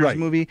Avengers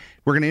movie.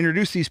 We're going to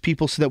introduce these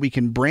people so that we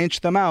can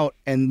branch them out,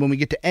 and when we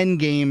get to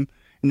Endgame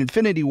and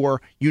Infinity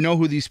War, you know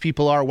who these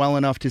people are well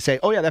enough to say,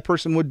 oh yeah, that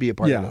person would be a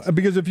part of this. Yeah,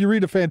 because if you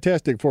read a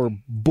Fantastic Four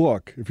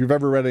book, if you've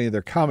ever read any of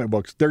their comic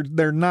books,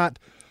 they're not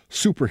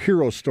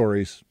superhero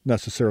stories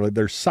necessarily.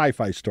 They're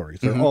sci-fi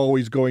stories. They're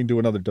always going to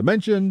another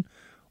dimension,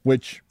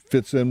 which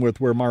fits in with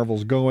where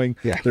Marvel's going.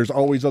 Yeah. There's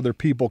always other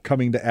people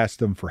coming to ask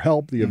them for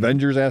help. The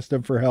Avengers asked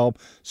them for help.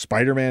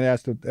 Spider-Man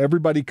asked them.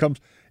 Everybody comes.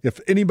 If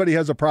anybody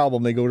has a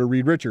problem, they go to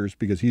Reed Richards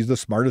because he's the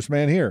smartest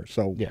man here.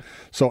 So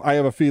I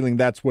have a feeling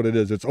that's what it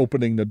is. It's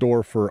opening the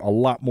door for a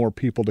lot more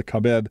people to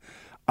come in.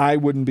 I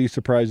wouldn't be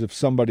surprised if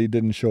somebody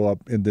didn't show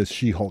up in this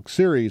She-Hulk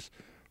series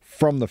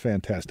from the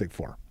Fantastic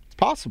Four. It's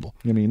possible.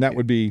 I mean, that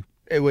would be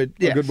a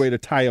good way to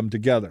tie them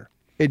together.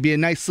 It'd be a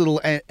nice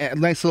little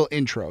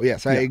intro.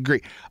 Yes, I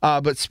agree.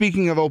 But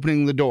speaking of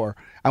opening the door,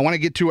 we were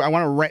going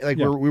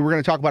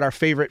to talk about our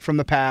favorite from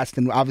the past,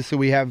 and obviously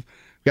we got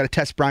to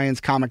test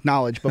Brian's comic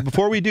knowledge. But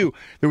before we do,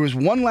 there was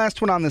one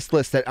last one on this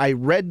list that I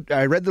read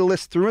the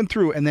list through and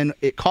through, and then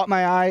it caught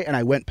my eye, and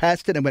I went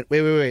past it and went,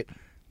 wait,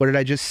 what did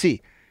I just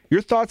see?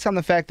 Your thoughts on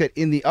the fact that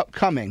in the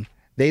upcoming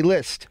they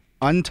list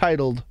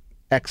untitled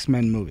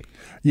X-Men movie?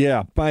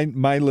 Yeah,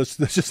 my list,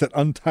 this is an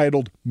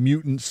untitled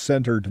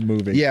mutant-centered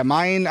movie. Yeah,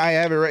 mine, I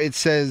have it. It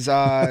says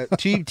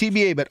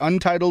TBA, but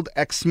untitled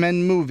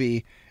X-Men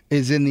movie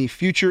is in the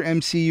future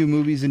MCU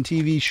movies and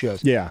TV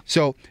shows. Yeah.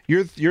 So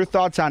your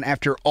thoughts on,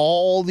 after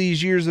all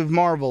these years of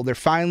Marvel, they're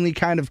finally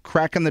kind of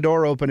cracking the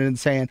door open and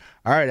saying,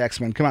 "All right,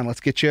 X-Men, come on,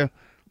 let's get you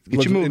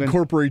moving,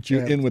 incorporate you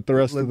in with the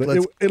rest of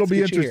it." It'll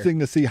be interesting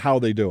to see how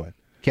they do it.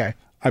 Okay.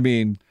 I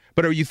mean,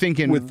 but are you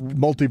thinking with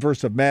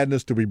Multiverse of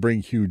Madness, do we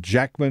bring Hugh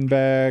Jackman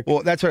back?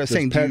 Well, that's what I was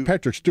saying.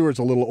 Patrick Stewart's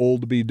a little old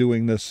to be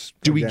doing this.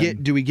 Do we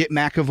get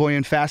McAvoy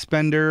and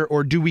Fassbender,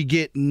 or do we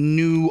get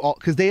new?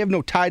 Because they have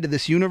no tie to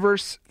this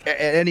universe at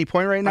any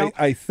point right now.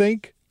 I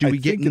think. At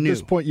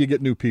this point you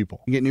get new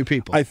people. You get new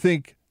people. I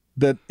think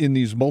that in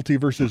these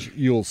multiverses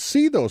you'll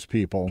see those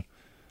people,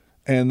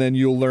 and then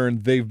you'll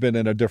learn they've been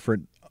in a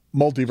different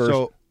multiverse.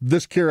 So,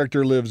 this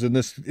character lives in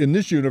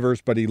this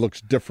universe, but he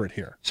looks different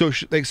here. So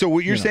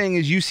what you're saying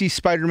is you see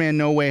Spider-Man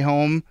No Way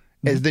Home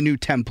as the new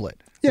template.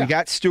 Yeah. We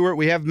got Stewart,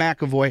 we have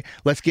McAvoy.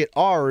 Let's get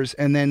ours,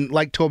 and then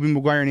like Tobey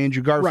Maguire and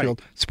Andrew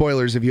Garfield. Right.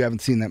 Spoilers if you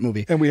haven't seen that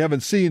movie. And we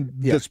haven't seen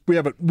this.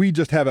 We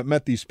just haven't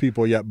met these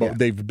people yet, but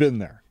they've been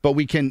there. But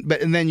we can.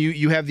 And then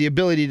you have the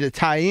ability to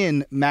tie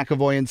in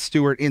McAvoy and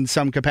Stewart in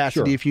some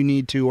capacity if you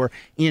need to, or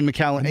Ian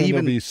McKellen. And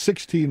there'll be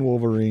 16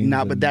 Wolverines.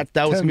 No, but that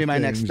was gonna be my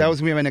next. That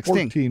was gonna be my next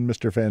 14 thing.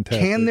 14 Mr. Fantastic.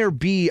 Can there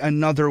be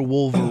another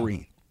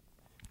Wolverine?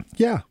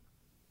 Yeah.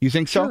 You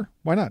think so? Sure.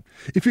 Why not?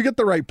 If you get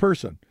the right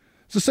person.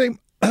 It's the same.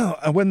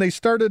 When they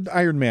started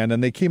Iron Man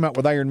and they came out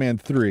with Iron Man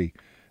 3,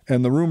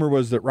 and the rumor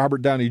was that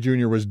Robert Downey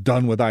Jr. was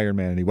done with Iron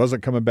Man and he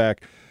wasn't coming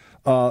back,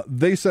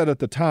 they said at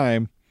the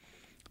time,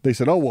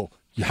 oh, well,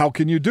 how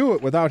can you do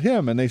it without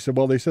him? And they said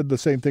the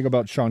same thing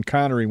about Sean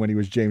Connery when he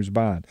was James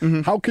Bond.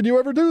 Mm-hmm. How can you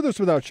ever do this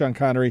without Sean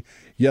Connery?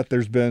 Yet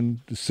there's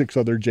been 6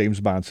 other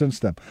James Bonds since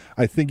then.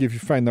 I think if you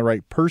find the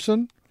right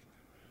person,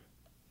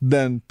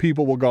 then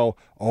people will go,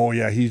 oh,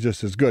 yeah, he's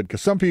just as good.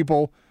 Because some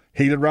people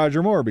hated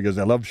Roger Moore because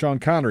they loved Sean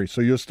Connery. So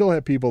you'll still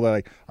have people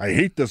that I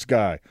hate this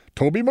guy.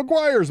 Tobey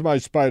Maguire's my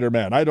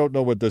Spider-Man. I don't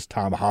know what this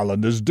Tom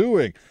Holland is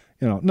doing.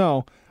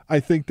 No, I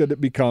think that it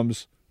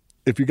becomes,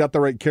 if you got the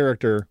right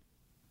character,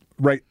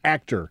 right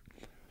actor,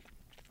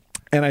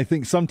 and I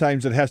think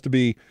sometimes it has to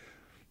be,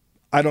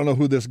 I don't know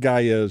who this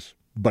guy is,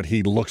 but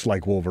he looks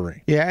like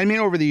Wolverine. Yeah, I mean,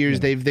 over the years,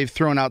 they've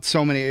thrown out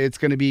so many. It's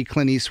going to be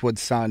Clint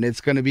Eastwood's son. It's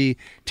going to be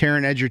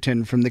Taron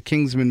Egerton from the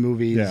Kingsman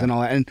movies and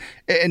all that.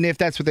 And if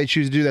that's what they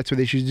choose to do, that's what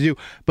they choose to do.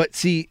 But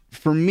see,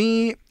 for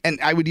me, and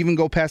I would even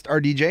go past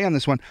RDJ on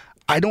this one,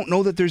 I don't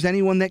know that there's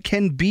anyone that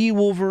can be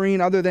Wolverine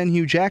other than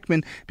Hugh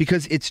Jackman,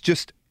 because it's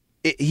just,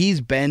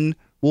 he's been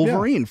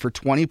Wolverine for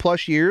 20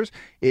 plus years.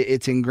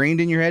 It's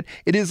ingrained in your head.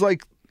 It is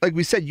like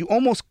we said, you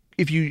almost,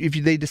 if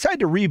they decide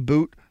to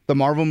reboot the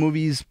Marvel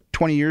movies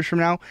 20 years from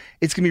now,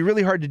 it's going to be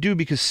really hard to do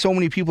because so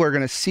many people are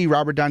going to see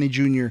Robert Downey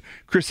Jr.,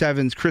 Chris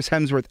Evans, Chris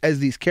Hemsworth as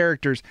these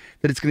characters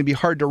that it's going to be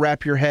hard to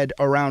wrap your head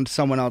around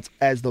someone else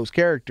as those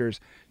characters.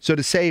 So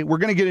to say we're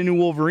going to get a new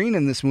Wolverine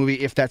in this movie,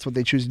 if that's what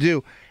they choose to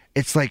do,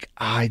 it's like,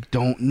 I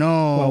don't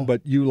know. Well,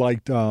 but you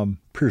liked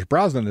Pierce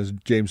Brosnan as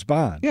James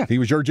Bond. Yeah. He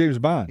was your James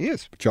Bond. He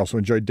is. But you also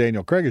enjoyed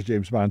Daniel Craig as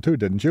James Bond too,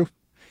 didn't you?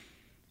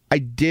 I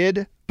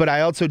did, but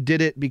I also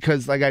did it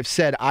because, like I've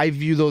said, I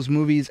view those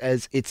movies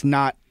as it's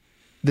not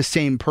the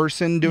same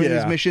person doing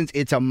these missions.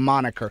 It's a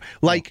moniker.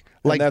 Like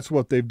that's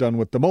what they've done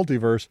with the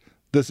multiverse.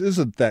 This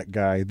isn't that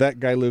guy. That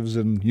guy lives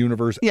in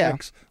Universe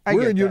X.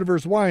 We're in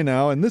Universe Y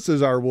now, and this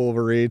is our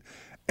Wolverine.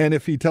 And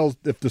if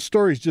the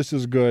story's just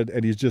as good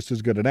and he's just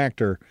as good an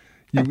actor,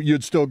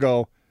 you'd still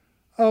go,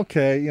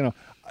 okay,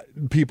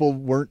 people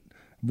weren't,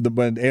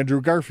 when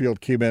Andrew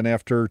Garfield came in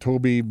after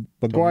Tobey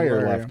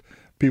Maguire left,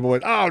 people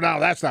went, oh,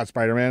 no, that's not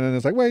Spider-Man. And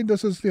it's like, wait,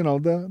 this is,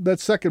 that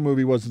second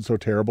movie wasn't so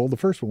terrible. The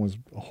first one was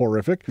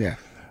horrific. Yeah.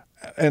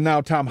 And now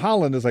Tom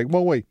Holland is like,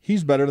 well, wait,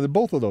 he's better than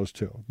both of those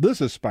two.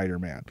 This is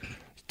Spider-Man.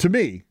 To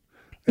me,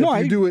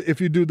 if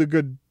you do the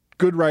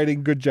good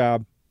writing, good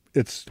job,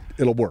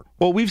 it'll work.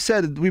 Well, we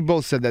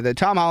both said that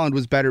Tom Holland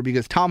was better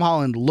because Tom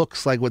Holland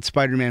looks like what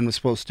Spider-Man was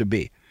supposed to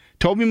be.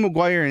 Tobey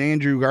Maguire and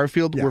Andrew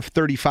Garfield were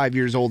 35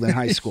 years old in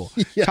high school.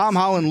 Yes. Tom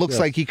Holland looks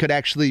like he could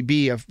actually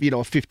be a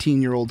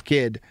 15-year-old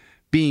kid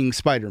being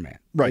Spider-Man.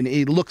 Right. And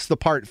he looks the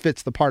part,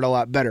 fits the part a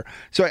lot better.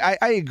 So I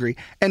agree.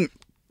 And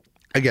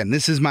again,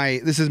 this is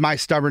my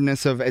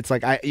stubbornness of, it's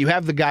like, you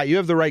have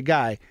the right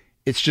guy.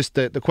 It's just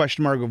the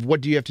question mark of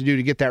what do you have to do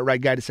to get that right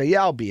guy to say,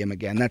 yeah, I'll be him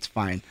again. That's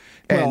fine.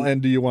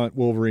 And do you want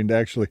Wolverine to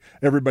actually,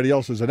 everybody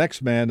else is an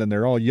X-Men and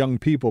they're all young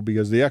people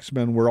because the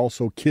X-Men were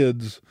also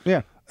kids.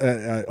 Yeah.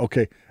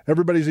 Okay.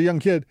 Everybody's a young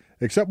kid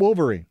except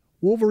Wolverine.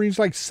 Wolverine's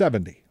like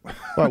 70.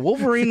 Well,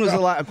 Wolverine was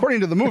alive,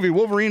 according to the movie,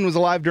 Wolverine was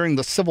alive during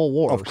the Civil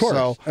War. Of course.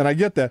 So. And I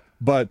get that.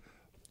 But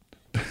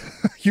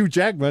Hugh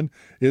Jackman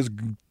is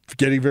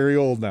getting very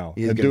old now.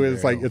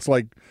 It's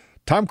like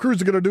Tom Cruise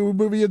is going to do a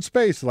movie in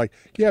space. Like,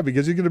 yeah,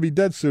 because he's going to be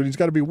dead soon. He's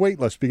got to be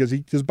weightless because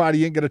his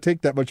body ain't going to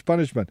take that much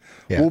punishment.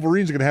 Yeah.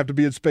 Wolverine's going to have to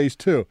be in space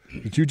too.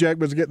 But Hugh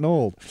Jackman's getting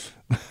old.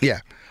 Yeah.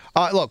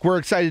 Look, we're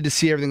excited to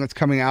see everything that's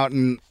coming out.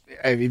 And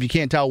if you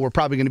can't tell, we're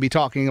probably going to be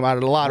talking about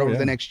it a lot over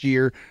the next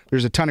year.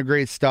 There's a ton of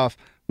great stuff.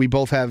 We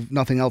both have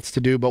nothing else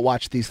to do but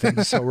watch these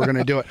things, so we're going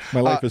to do it. My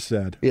life is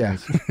sad. Yeah.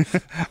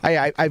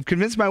 I've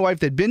convinced my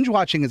wife that binge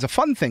watching is a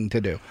fun thing to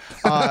do.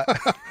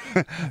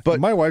 But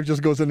my wife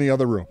just goes in the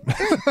other room.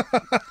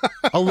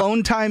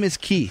 Alone time is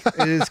key.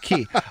 It is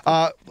key.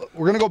 We're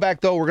going to go back,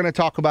 though. We're going to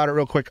talk about it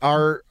real quick.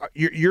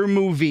 Your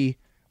movie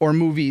or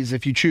movies,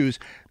 if you choose,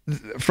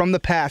 from the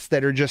past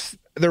that are just,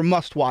 they're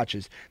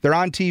must-watches. They're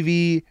on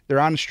TV.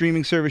 They're on a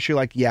streaming service. You're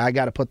like, yeah, I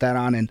got to put that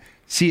on and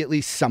see at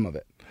least some of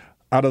it.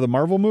 Out of the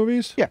Marvel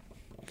movies? Yeah.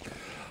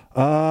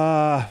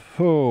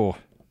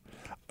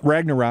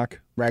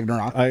 Ragnarok.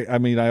 I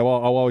mean, I'll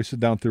always sit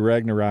down through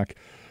Ragnarok.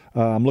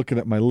 I'm looking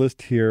at my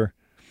list here.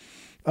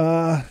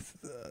 I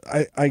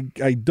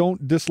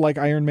don't dislike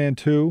Iron Man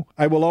 2.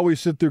 I will always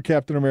sit through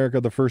Captain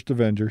America, the First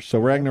Avenger. So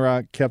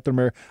Ragnarok, Captain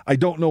America. I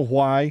don't know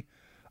why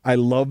I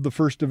love the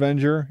First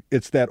Avenger.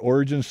 It's that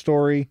origin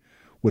story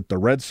with the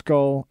Red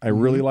Skull. I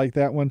really like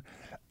that one.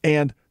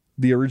 And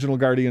the original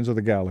Guardians of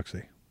the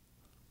Galaxy.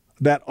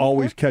 That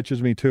always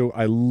catches me, too.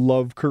 I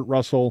love Kurt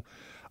Russell.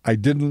 I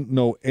didn't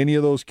know any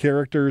of those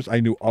characters.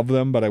 I knew of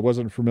them, but I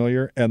wasn't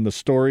familiar. And the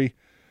story,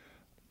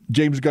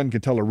 James Gunn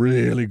can tell a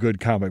really good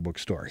comic book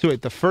story. So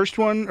wait, the first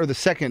one or the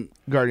second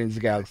Guardians of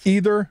the Galaxy?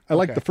 Either. I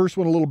like the first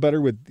one a little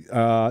better with,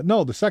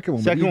 the second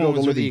one. Second one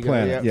was with Ego.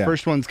 Planet. Yeah.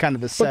 First one's kind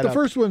of the setup. But the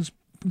first one's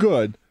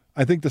good.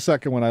 I think the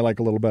second one I like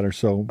a little better.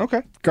 So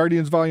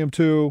Guardians Volume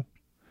 2.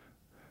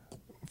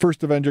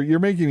 First Avenger, you're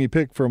making me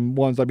pick from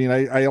ones. I mean,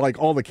 I like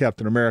all the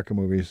Captain America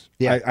movies.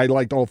 Yeah. I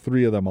liked all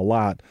three of them a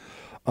lot.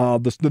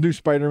 The new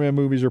Spider-Man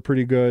movies are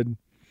pretty good.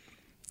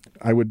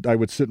 I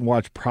would sit and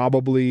watch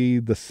probably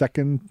the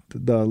second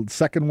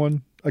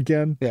one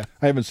again. Yeah.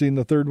 I haven't seen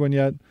the third one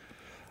yet.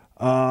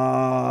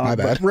 My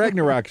bad. But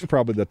Ragnarok is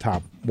probably the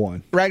top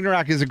one.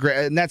 Ragnarok is a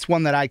great, and that's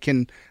one that I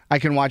can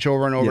watch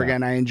over and over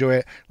again. I enjoy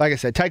it. Like I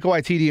said, Taika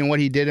Waititi and what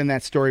he did in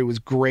that story was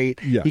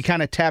great. Yes. He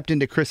kind of tapped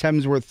into Chris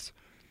Hemsworth's,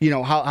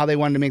 how they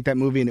wanted to make that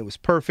movie, and it was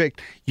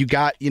perfect. You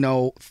got, you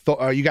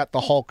got the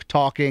Hulk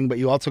talking, but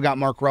you also got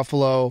Mark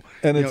Ruffalo.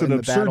 And it's an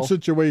absurd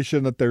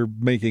situation that they're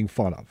making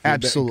fun of.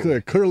 Absolutely.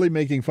 They're clearly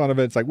making fun of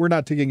it. It's like, we're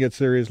not taking it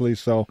seriously.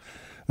 So,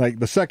 like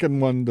the second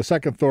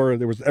Thor,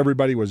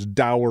 everybody was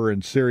dour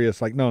and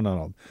serious. Like,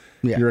 no.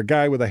 Yeah. You're a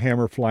guy with a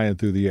hammer flying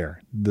through the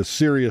air. The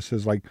serious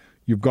is like,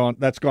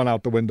 that's gone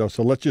out the window.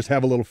 So let's just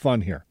have a little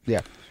fun here.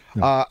 Yeah.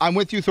 I'm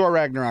with you, Thor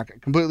Ragnarok. I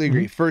completely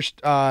agree. First,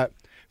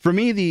 for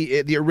me,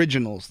 the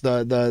originals,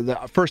 the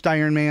first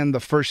Iron Man, the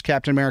first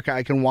Captain America,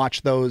 I can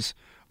watch those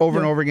over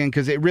and over again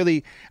because it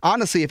really,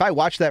 honestly, if I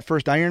watch that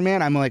first Iron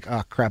Man, I'm like,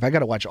 oh crap, I got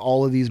to watch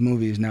all of these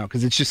movies now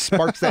because it just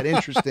sparks that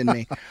interest in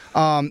me.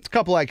 A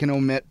couple I can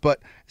omit,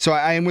 but so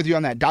I am with you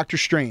on that. Doctor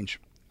Strange.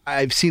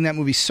 I've seen that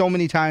movie so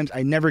many times.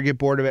 I never get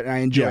bored of it, and I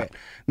enjoy it.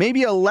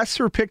 Maybe a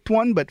lesser picked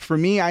one, but for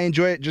me, I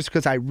enjoy it just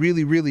because I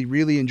really, really,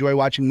 really enjoy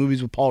watching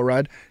movies with Paul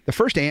Rudd. The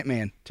first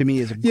Ant-Man, to me,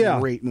 is a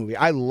great movie.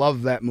 I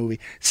love that movie.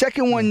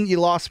 Second one, you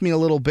lost me a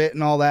little bit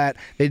and all that.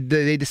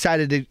 They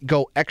decided to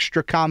go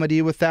extra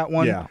comedy with that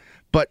one. Yeah.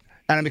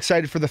 And I'm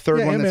excited for the third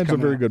one. Ant-Man's that's a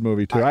very good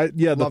movie, too.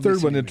 The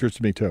third one interests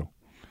me, too.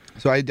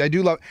 So I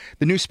do love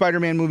the new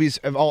Spider-Man movies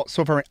of all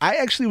so far. I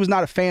actually was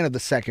not a fan of the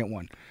second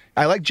one.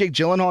 I like Jake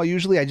Gyllenhaal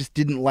usually. I just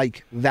didn't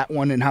like that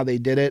one and how they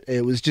did it.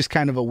 It was just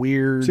kind of a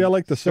weird See, I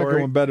like the story.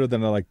 second one better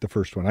than I like the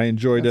first one. I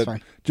enjoyed it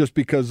just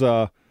because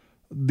the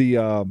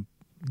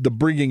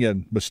bringing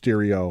in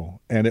Mysterio,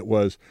 and it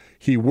was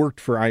he worked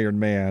for Iron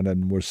Man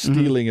and was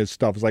stealing his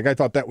stuff. It's like I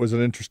thought that was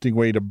an interesting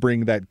way to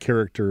bring that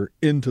character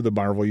into the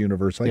Marvel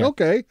universe. Like,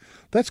 okay,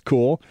 that's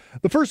cool.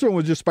 The first one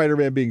was just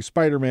Spider-Man being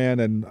Spider-Man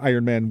and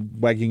Iron Man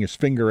wagging his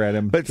finger at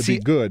him to be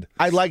good.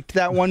 I liked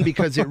that one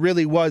because it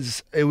really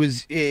was.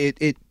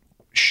 It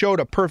showed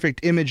a perfect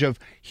image of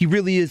he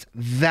really is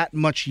that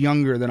much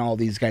younger than all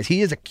these guys.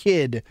 He is a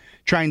kid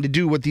trying to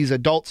do what these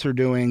adults are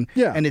doing,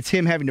 and it's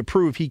him having to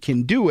prove he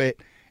can do it.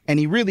 And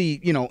he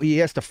really, he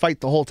has to fight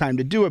the whole time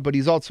to do it, but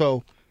he's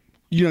also,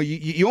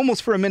 you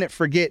almost for a minute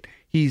forget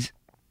he's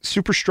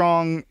super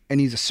strong and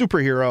he's a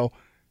superhero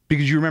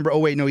because you remember, oh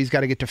wait, no, he's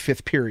got to get to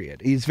fifth period.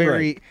 He's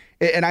very,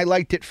 and I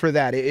liked it for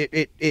that.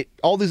 It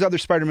all these other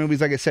Spider-Man movies,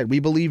 like I said, we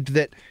believed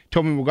that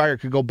Tobey Maguire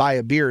could go buy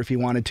a beer if he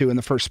wanted to in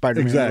the first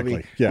Spider-Man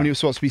movie when he was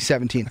supposed to be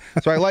 17.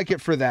 So I like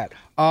it for that.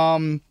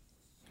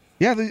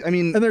 Yeah, I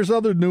mean, and there's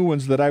other new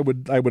ones that I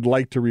would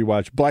like to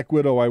rewatch. Black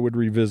Widow, I would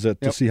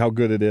revisit to see how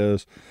good it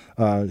is.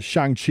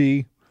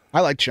 Shang-Chi. I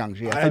liked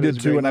Shang-Chi. I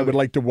did too, and I would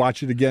like to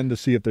watch it again to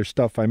see if there's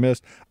stuff I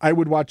missed. I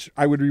would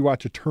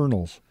rewatch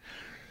Eternals.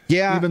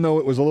 Yeah, even though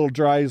it was a little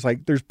dry, it's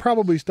like there's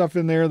probably stuff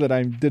in there that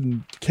I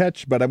didn't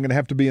catch, but I'm going to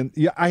have to be in.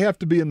 Yeah, I have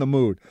to be in the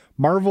mood.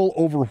 Marvel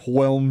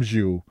overwhelms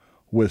you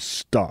with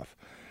stuff,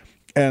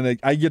 and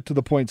I get to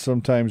the point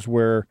sometimes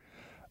where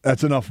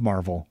that's enough.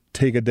 Marvel,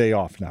 take a day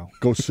off now.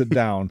 Go sit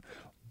down,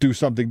 do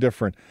something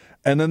different.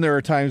 And then there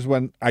are times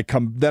when I'll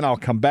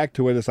come back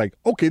to it. It's like,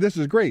 okay, this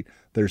is great.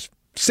 There's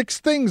 6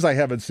 things I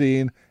haven't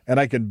seen, and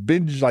I can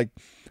binge. Like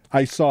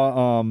I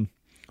saw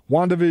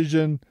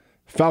WandaVision,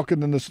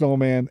 Falcon and the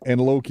Snowman, and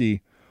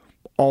Loki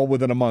all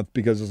within a month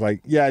because it's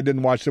like, yeah, I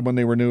didn't watch them when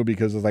they were new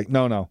because it's like,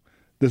 no,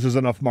 this is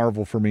enough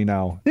Marvel for me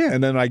now. Yeah.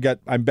 And then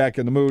I'm back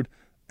in the mood,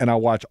 and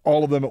I'll watch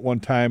all of them at one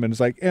time, and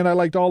it's like, and I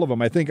liked all of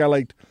them. I think I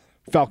liked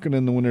Falcon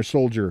and the Winter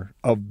Soldier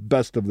of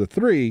best of the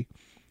 3,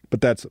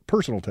 but that's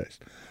personal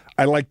taste.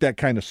 I like that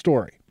kind of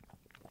story.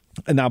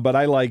 But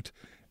I liked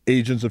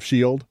Agents of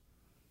S.H.I.E.L.D.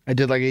 I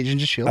did like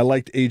Agents of S.H.I.E.L.D. I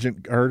liked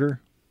Agent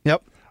Carter.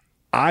 Yep.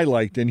 I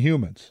liked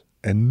Inhumans,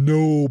 and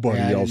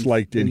nobody else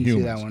liked Inhumans. Didn't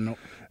see that one, nope.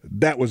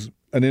 That was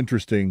an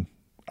interesting.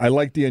 I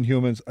liked the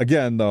Inhumans.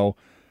 Again, though,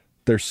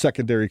 they're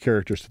secondary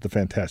characters to the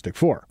Fantastic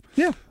Four.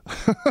 Yeah.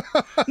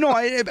 No,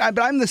 but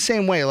I'm the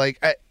same way.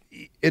 Like,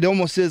 it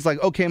almost is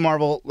like, okay,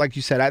 Marvel, like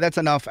you said, that's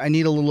enough. I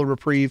need a little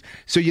reprieve.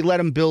 So you let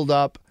them build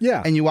up,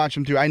 and you watch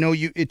them through. I know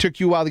it took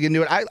you a while to get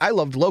into it. I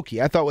loved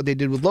Loki. I thought what they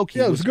did with Loki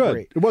was good.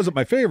 Great. It wasn't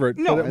my favorite,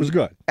 but it was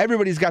good.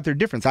 Everybody's got their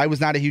difference. I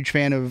was not a huge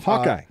fan of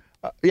Hawkeye.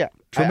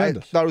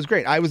 Tremendous. I thought it was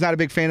great. I was not a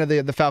big fan of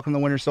the Falcon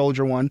and the Winter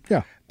Soldier one.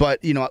 Yeah.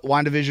 But,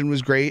 WandaVision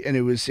was great, and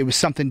it was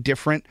something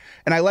different.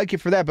 And I like it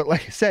for that. But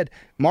like I said,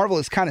 Marvel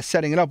is kind of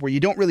setting it up where you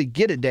don't really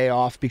get a day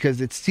off because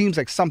it seems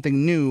like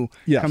something new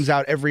comes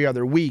out every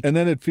other week. And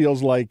then it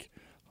feels like,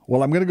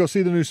 well, I'm going to go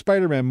see the new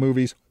Spider-Man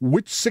movies.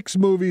 Which 6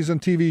 movies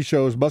and TV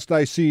shows must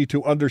I see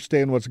to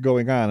understand what's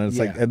going on? And it's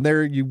like, and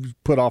there you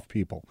put off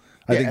people.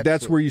 I think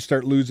that's where you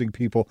start losing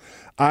people.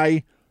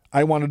 I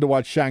wanted to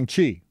watch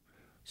Shang-Chi.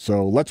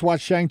 So let's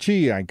watch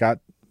Shang-Chi. I got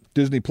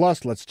Disney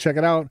Plus. Let's check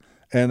it out.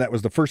 And that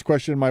was the first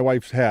question my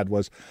wife had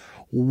was,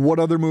 what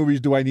other movies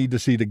do I need to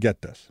see to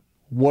get this?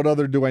 What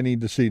other do I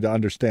need to see to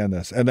understand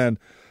this? And then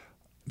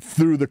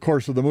through the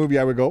course of the movie,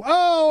 I would go,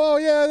 oh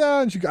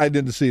yeah. And I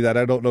didn't see that.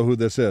 I don't know who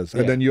this is.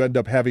 And then you end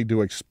up having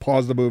to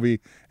pause the movie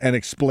and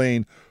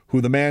explain who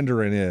the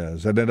Mandarin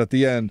is. And then at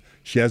the end,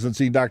 she hasn't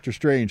seen Doctor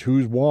Strange.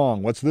 Who's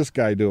Wong? What's this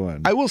guy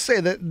doing? I will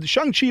say that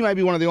Shang-Chi might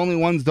be one of the only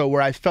ones, though,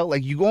 where I felt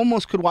like you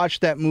almost could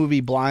watch that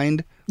movie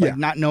blind,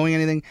 not knowing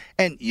anything.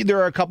 And there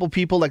are a couple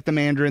people like the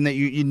Mandarin that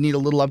you need a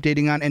little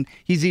updating on, and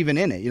he's even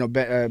in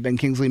it. Ben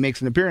Kingsley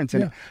makes an appearance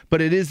in it. But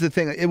it is the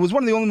thing. It was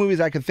one of the only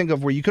movies I could think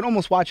of where you could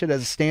almost watch it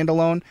as a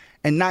standalone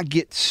and not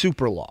get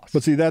super lost.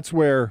 But see, that's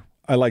where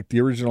I like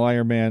the original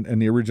Iron Man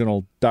and the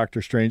original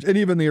Doctor Strange and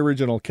even the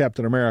original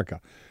Captain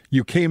America.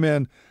 You came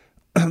in,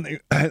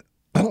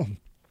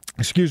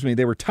 excuse me,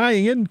 they were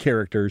tying in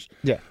characters,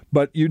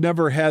 but you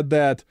never had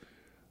that,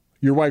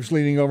 your wife's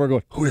leaning over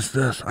going, who is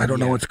this? I don't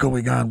know what's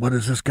going on. What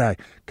is this guy?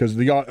 Because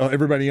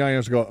everybody in the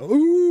audience go,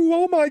 ooh,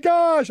 oh my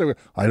gosh.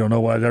 I don't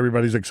know what,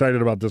 everybody's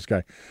excited about this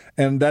guy.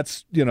 And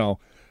that's,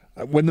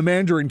 when the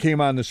Mandarin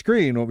came on the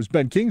screen, when it was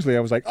Ben Kingsley,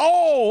 I was like,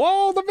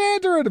 oh, the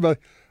Mandarin. But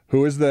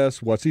who is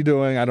this? What's he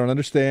doing? I don't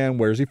understand.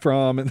 Where's he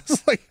from? And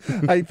it's like,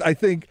 I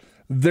think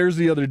there's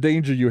the other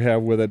danger you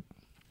have with it.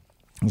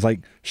 It's like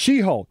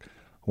She-Hulk.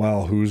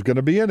 Well, who's going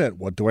to be in it?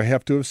 What do I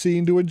have to have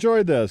seen to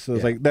enjoy this?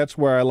 It's like that's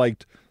where I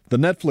liked the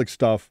Netflix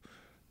stuff.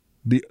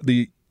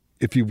 The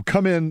if you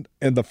come in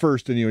the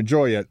first and you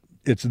enjoy it,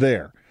 it's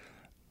there.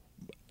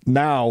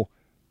 Now,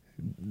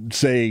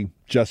 say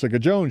Jessica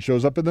Jones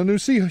shows up in the new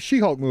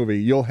She-Hulk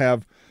movie, you'll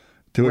have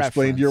to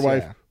explain to your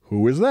wife.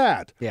 Who is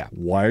that? Yeah.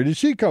 Where did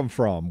she come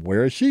from?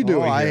 Where is she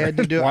doing? I had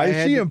to do. Why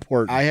is she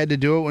important? I had to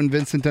do it when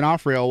Vincent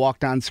D'Onofrio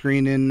walked on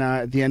screen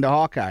at the end of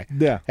Hawkeye.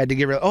 Yeah. Had to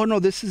get rid of. Oh no,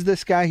 this is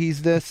this guy.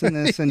 He's this and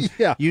this, and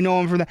you know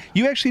him from that.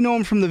 You actually know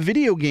him from the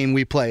video game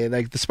we play,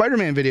 like the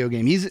Spider-Man video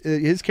game.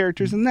 His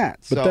character's in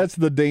that. But that's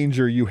the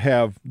danger you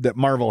have that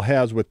Marvel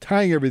has with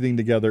tying everything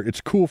together.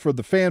 It's cool for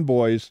the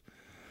fanboys,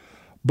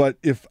 but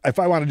if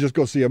I want to just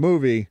go see a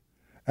movie,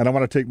 and I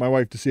want to take my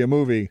wife to see a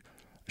movie,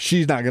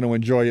 she's not going to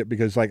enjoy it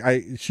because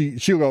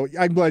she'll go,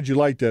 I'm glad you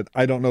liked it.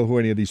 I don't know who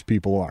any of these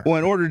people are. Well,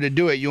 in order to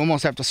do it, you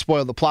almost have to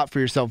spoil the plot for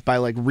yourself by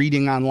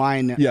reading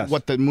online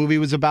what the movie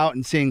was about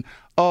and seeing,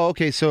 oh,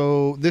 okay,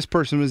 so this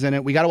person was in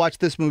it. We got to watch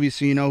this movie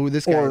so you know who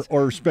this guy is.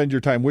 Or spend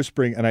your time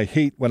whispering. And I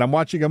hate when I'm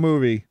watching a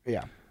movie.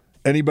 Yeah.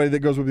 Anybody that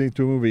goes with me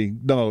to a movie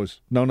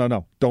knows, no,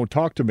 don't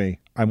talk to me.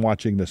 I'm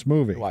watching this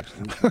movie. Yeah.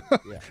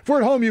 If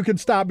we're at home, you can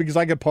stop because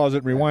I can pause it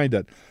and rewind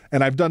it.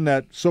 And I've done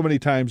that so many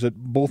times that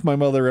both my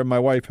mother and my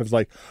wife have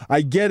like,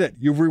 I get it.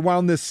 You've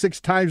rewound this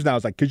 6 times now.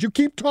 It's like, because you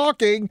keep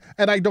talking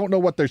and I don't know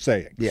what they're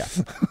saying. Yeah.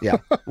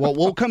 Well,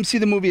 we'll come see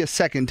the movie a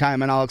second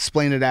time and I'll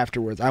explain it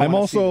afterwards. I'm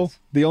also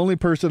the only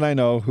person I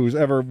know who's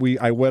ever,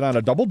 I went on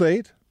a double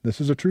date. This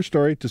is a true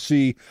story, to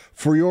see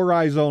For Your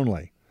Eyes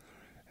Only.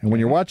 And when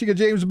you're watching a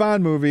James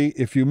Bond movie,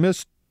 if you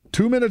miss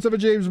 2 minutes of a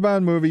James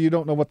Bond movie, you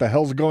don't know what the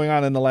hell's going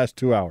on in the last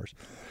 2 hours.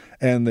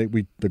 And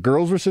the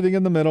girls were sitting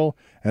in the middle,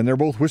 and they're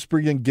both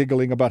whispering and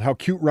giggling about how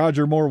cute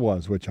Roger Moore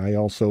was, which I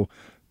also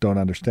don't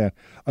understand.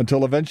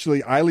 Until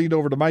eventually I leaned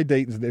over to my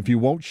date and said, if you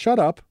won't shut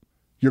up,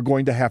 you're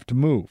going to have to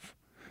move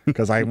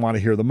because I want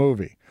to hear the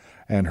movie.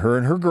 And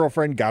her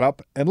girlfriend got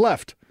up and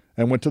left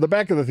and went to the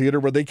back of the theater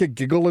where they could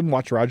giggle and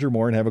watch Roger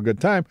Moore and have a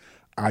good time.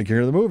 I can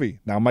hear the movie.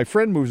 Now my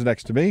friend moves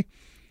next to me,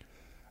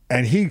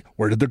 and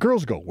where did the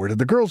girls go? Where did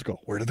the girls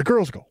go? Where did the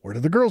girls go? Where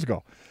did the girls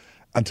go?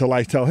 Until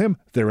I tell him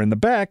they're in the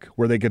back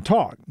where they can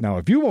talk. Now,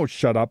 if you won't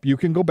shut up, you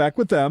can go back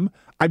with them.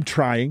 I'm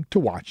trying to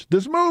watch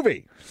this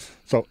movie.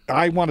 So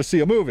I want to see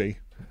a movie.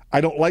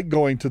 I don't like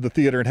going to the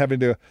theater and having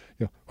to,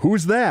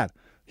 who's that?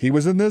 He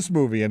was in this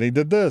movie and he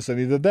did this and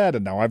he did that.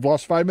 And now I've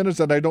lost 5 minutes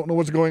and I don't know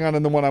what's going on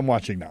in the one I'm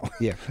watching now.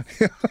 Yeah.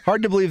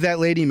 Hard to believe that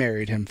lady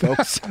married him,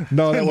 folks.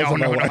 No, that wasn't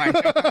my wife.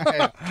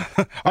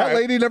 That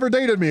lady never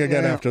dated me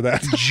again after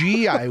that.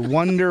 Gee, I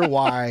wonder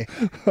why.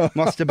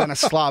 Must have been a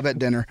slob at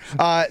dinner.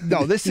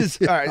 No, this is,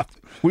 all right.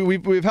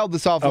 We've held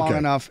this off long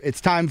enough. It's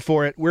time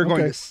for it. We're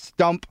going to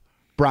stump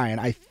Brian.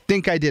 I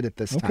think I did it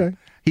this time. Okay.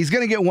 He's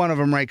going to get one of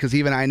them right because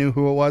even I knew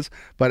who it was.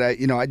 But, I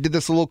did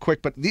this a little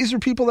quick. But these are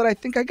people that I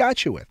think I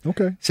got you with.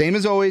 Okay. Same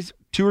as always.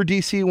 2 are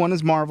DC, 1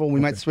 is Marvel.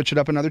 We might switch it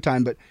up another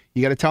time, but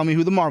you got to tell me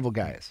who the Marvel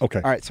guy is. Okay.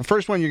 All right, so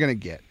first one you're going to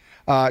get.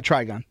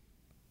 Trigon.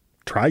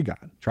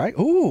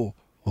 Trigon?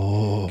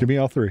 Oh. Give me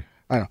all 3.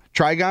 I don't know.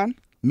 Trigon,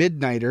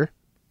 Midnighter,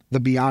 the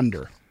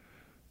Beyonder.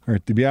 All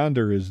right, the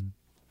Beyonder is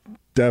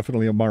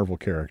definitely a Marvel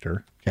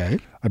character. Okay.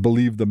 I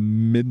believe the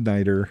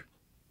Midnighter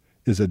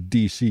is a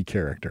DC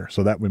character.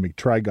 So that would make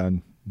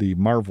Trigon the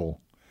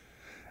Marvel.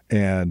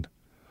 And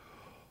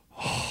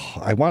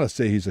I want to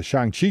say he's a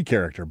Shang-Chi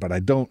character, but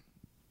I'm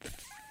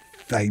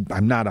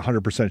not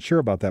 100% sure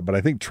about that. But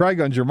I think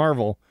Trigon's your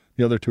Marvel.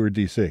 The other 2 are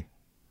DC.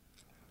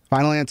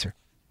 Final answer.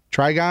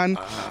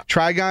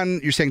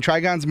 Trigon, you're saying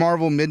Trigon's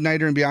Marvel,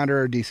 Midnighter, and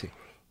Beyonder are DC?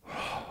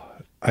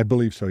 I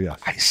believe so, yes.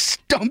 I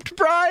stumped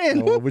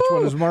Brian. Oh, which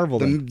one is Marvel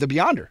then? The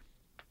Beyonder.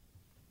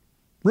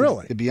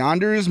 Really? The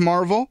Beyonder is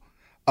Marvel.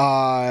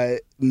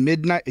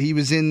 He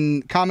was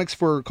in comics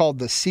called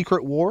The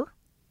Secret War.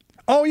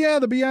 Oh, yeah,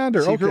 the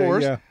Beyonder. Secret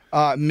Wars. Yeah.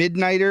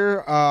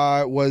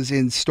 Midnighter was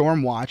in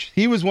Stormwatch.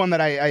 He was one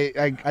that I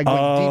went deep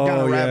down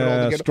a rabbit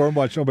hole to get.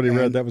 Stormwatch, nobody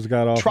read. That was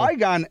god-awful.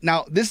 Trigon,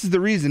 now, this is the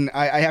reason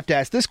I have to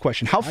ask this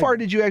question. How far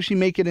did you actually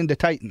make it into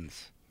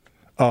Titans?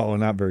 Oh,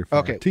 not very far.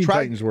 Okay. Teen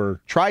Titans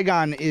were...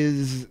 Trigon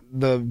is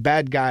the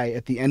bad guy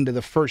at the end of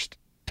the first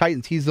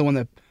Titans. He's the one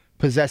that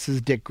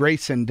possesses Dick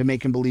Grayson to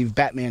make him believe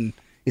Batman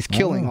is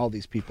killing all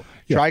these people.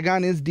 Yeah.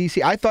 Trigon is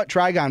DC. I thought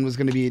Trigon was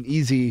going to be an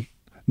easy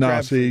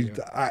grab.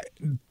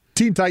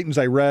 Teen Titans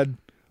I read,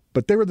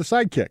 but they were the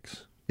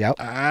sidekicks. Yep.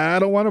 I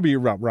don't want to be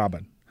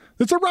Robin.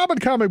 It's a Robin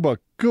comic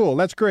book. Cool.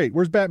 That's great.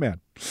 Where's Batman?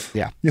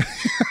 Yeah.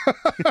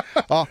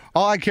 all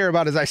I care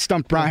about is I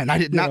stumped Brian. I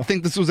did not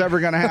think this was ever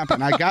going to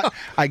happen.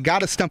 I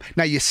got a stump.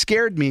 Now, you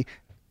scared me.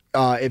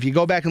 If you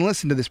go back and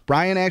listen to this,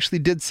 Brian actually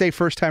did say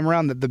first time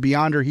around that the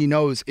Beyonder he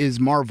knows is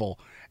Marvel,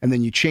 and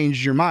then you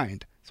changed your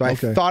mind. So I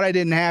thought I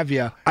didn't have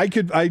you. I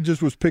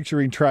just was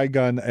picturing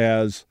Trigon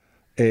as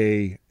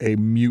a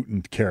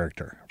mutant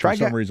character for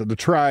some reason. The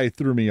Tri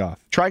threw me off.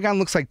 Trigon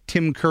looks like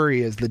Tim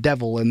Curry as the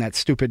devil in that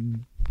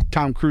stupid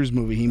Tom Cruise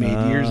movie he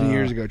made years and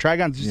years ago.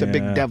 Trigon's just a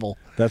big devil.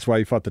 That's why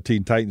he fought the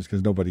Teen Titans,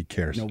 because nobody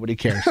cares. Nobody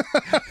cares.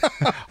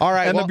 All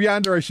right. And the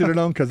Beyonder I should have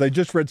known because I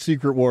just read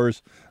Secret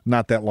Wars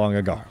not that long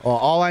ago. Well,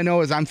 all I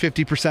know is I'm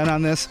 50%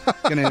 on this.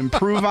 Going to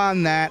improve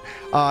on that.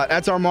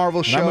 That's our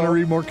Marvel show. And I'm going to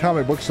read more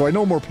comic books so I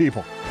know more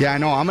people. Yeah, I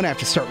know. I'm going to have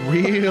to start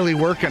really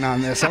working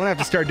on this. I'm going to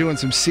have to start doing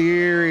some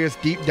serious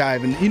deep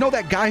diving. You know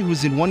that guy who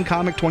was in one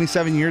comic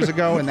 27 years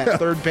ago in that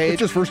third page?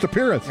 It's his first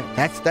appearance.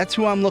 That's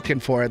who I'm looking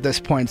for at this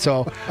point.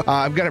 So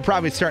I'm going to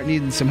probably start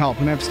needing some help.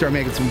 I'm going to have to start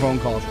making some phone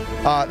calls.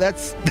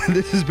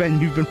 This has been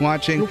You've Been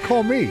Watching. You'll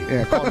call me.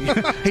 Yeah, call me.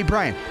 Hey,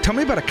 Brian, tell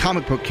me about a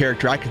comic book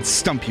character I can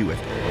stump you with.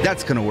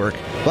 That's going to work.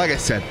 Like I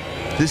said,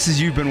 this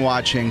is You've Been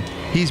Watching.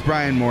 He's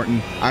Brian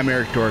Morton. I'm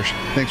Eric Dorsch.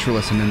 Thanks for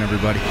listening,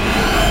 everybody.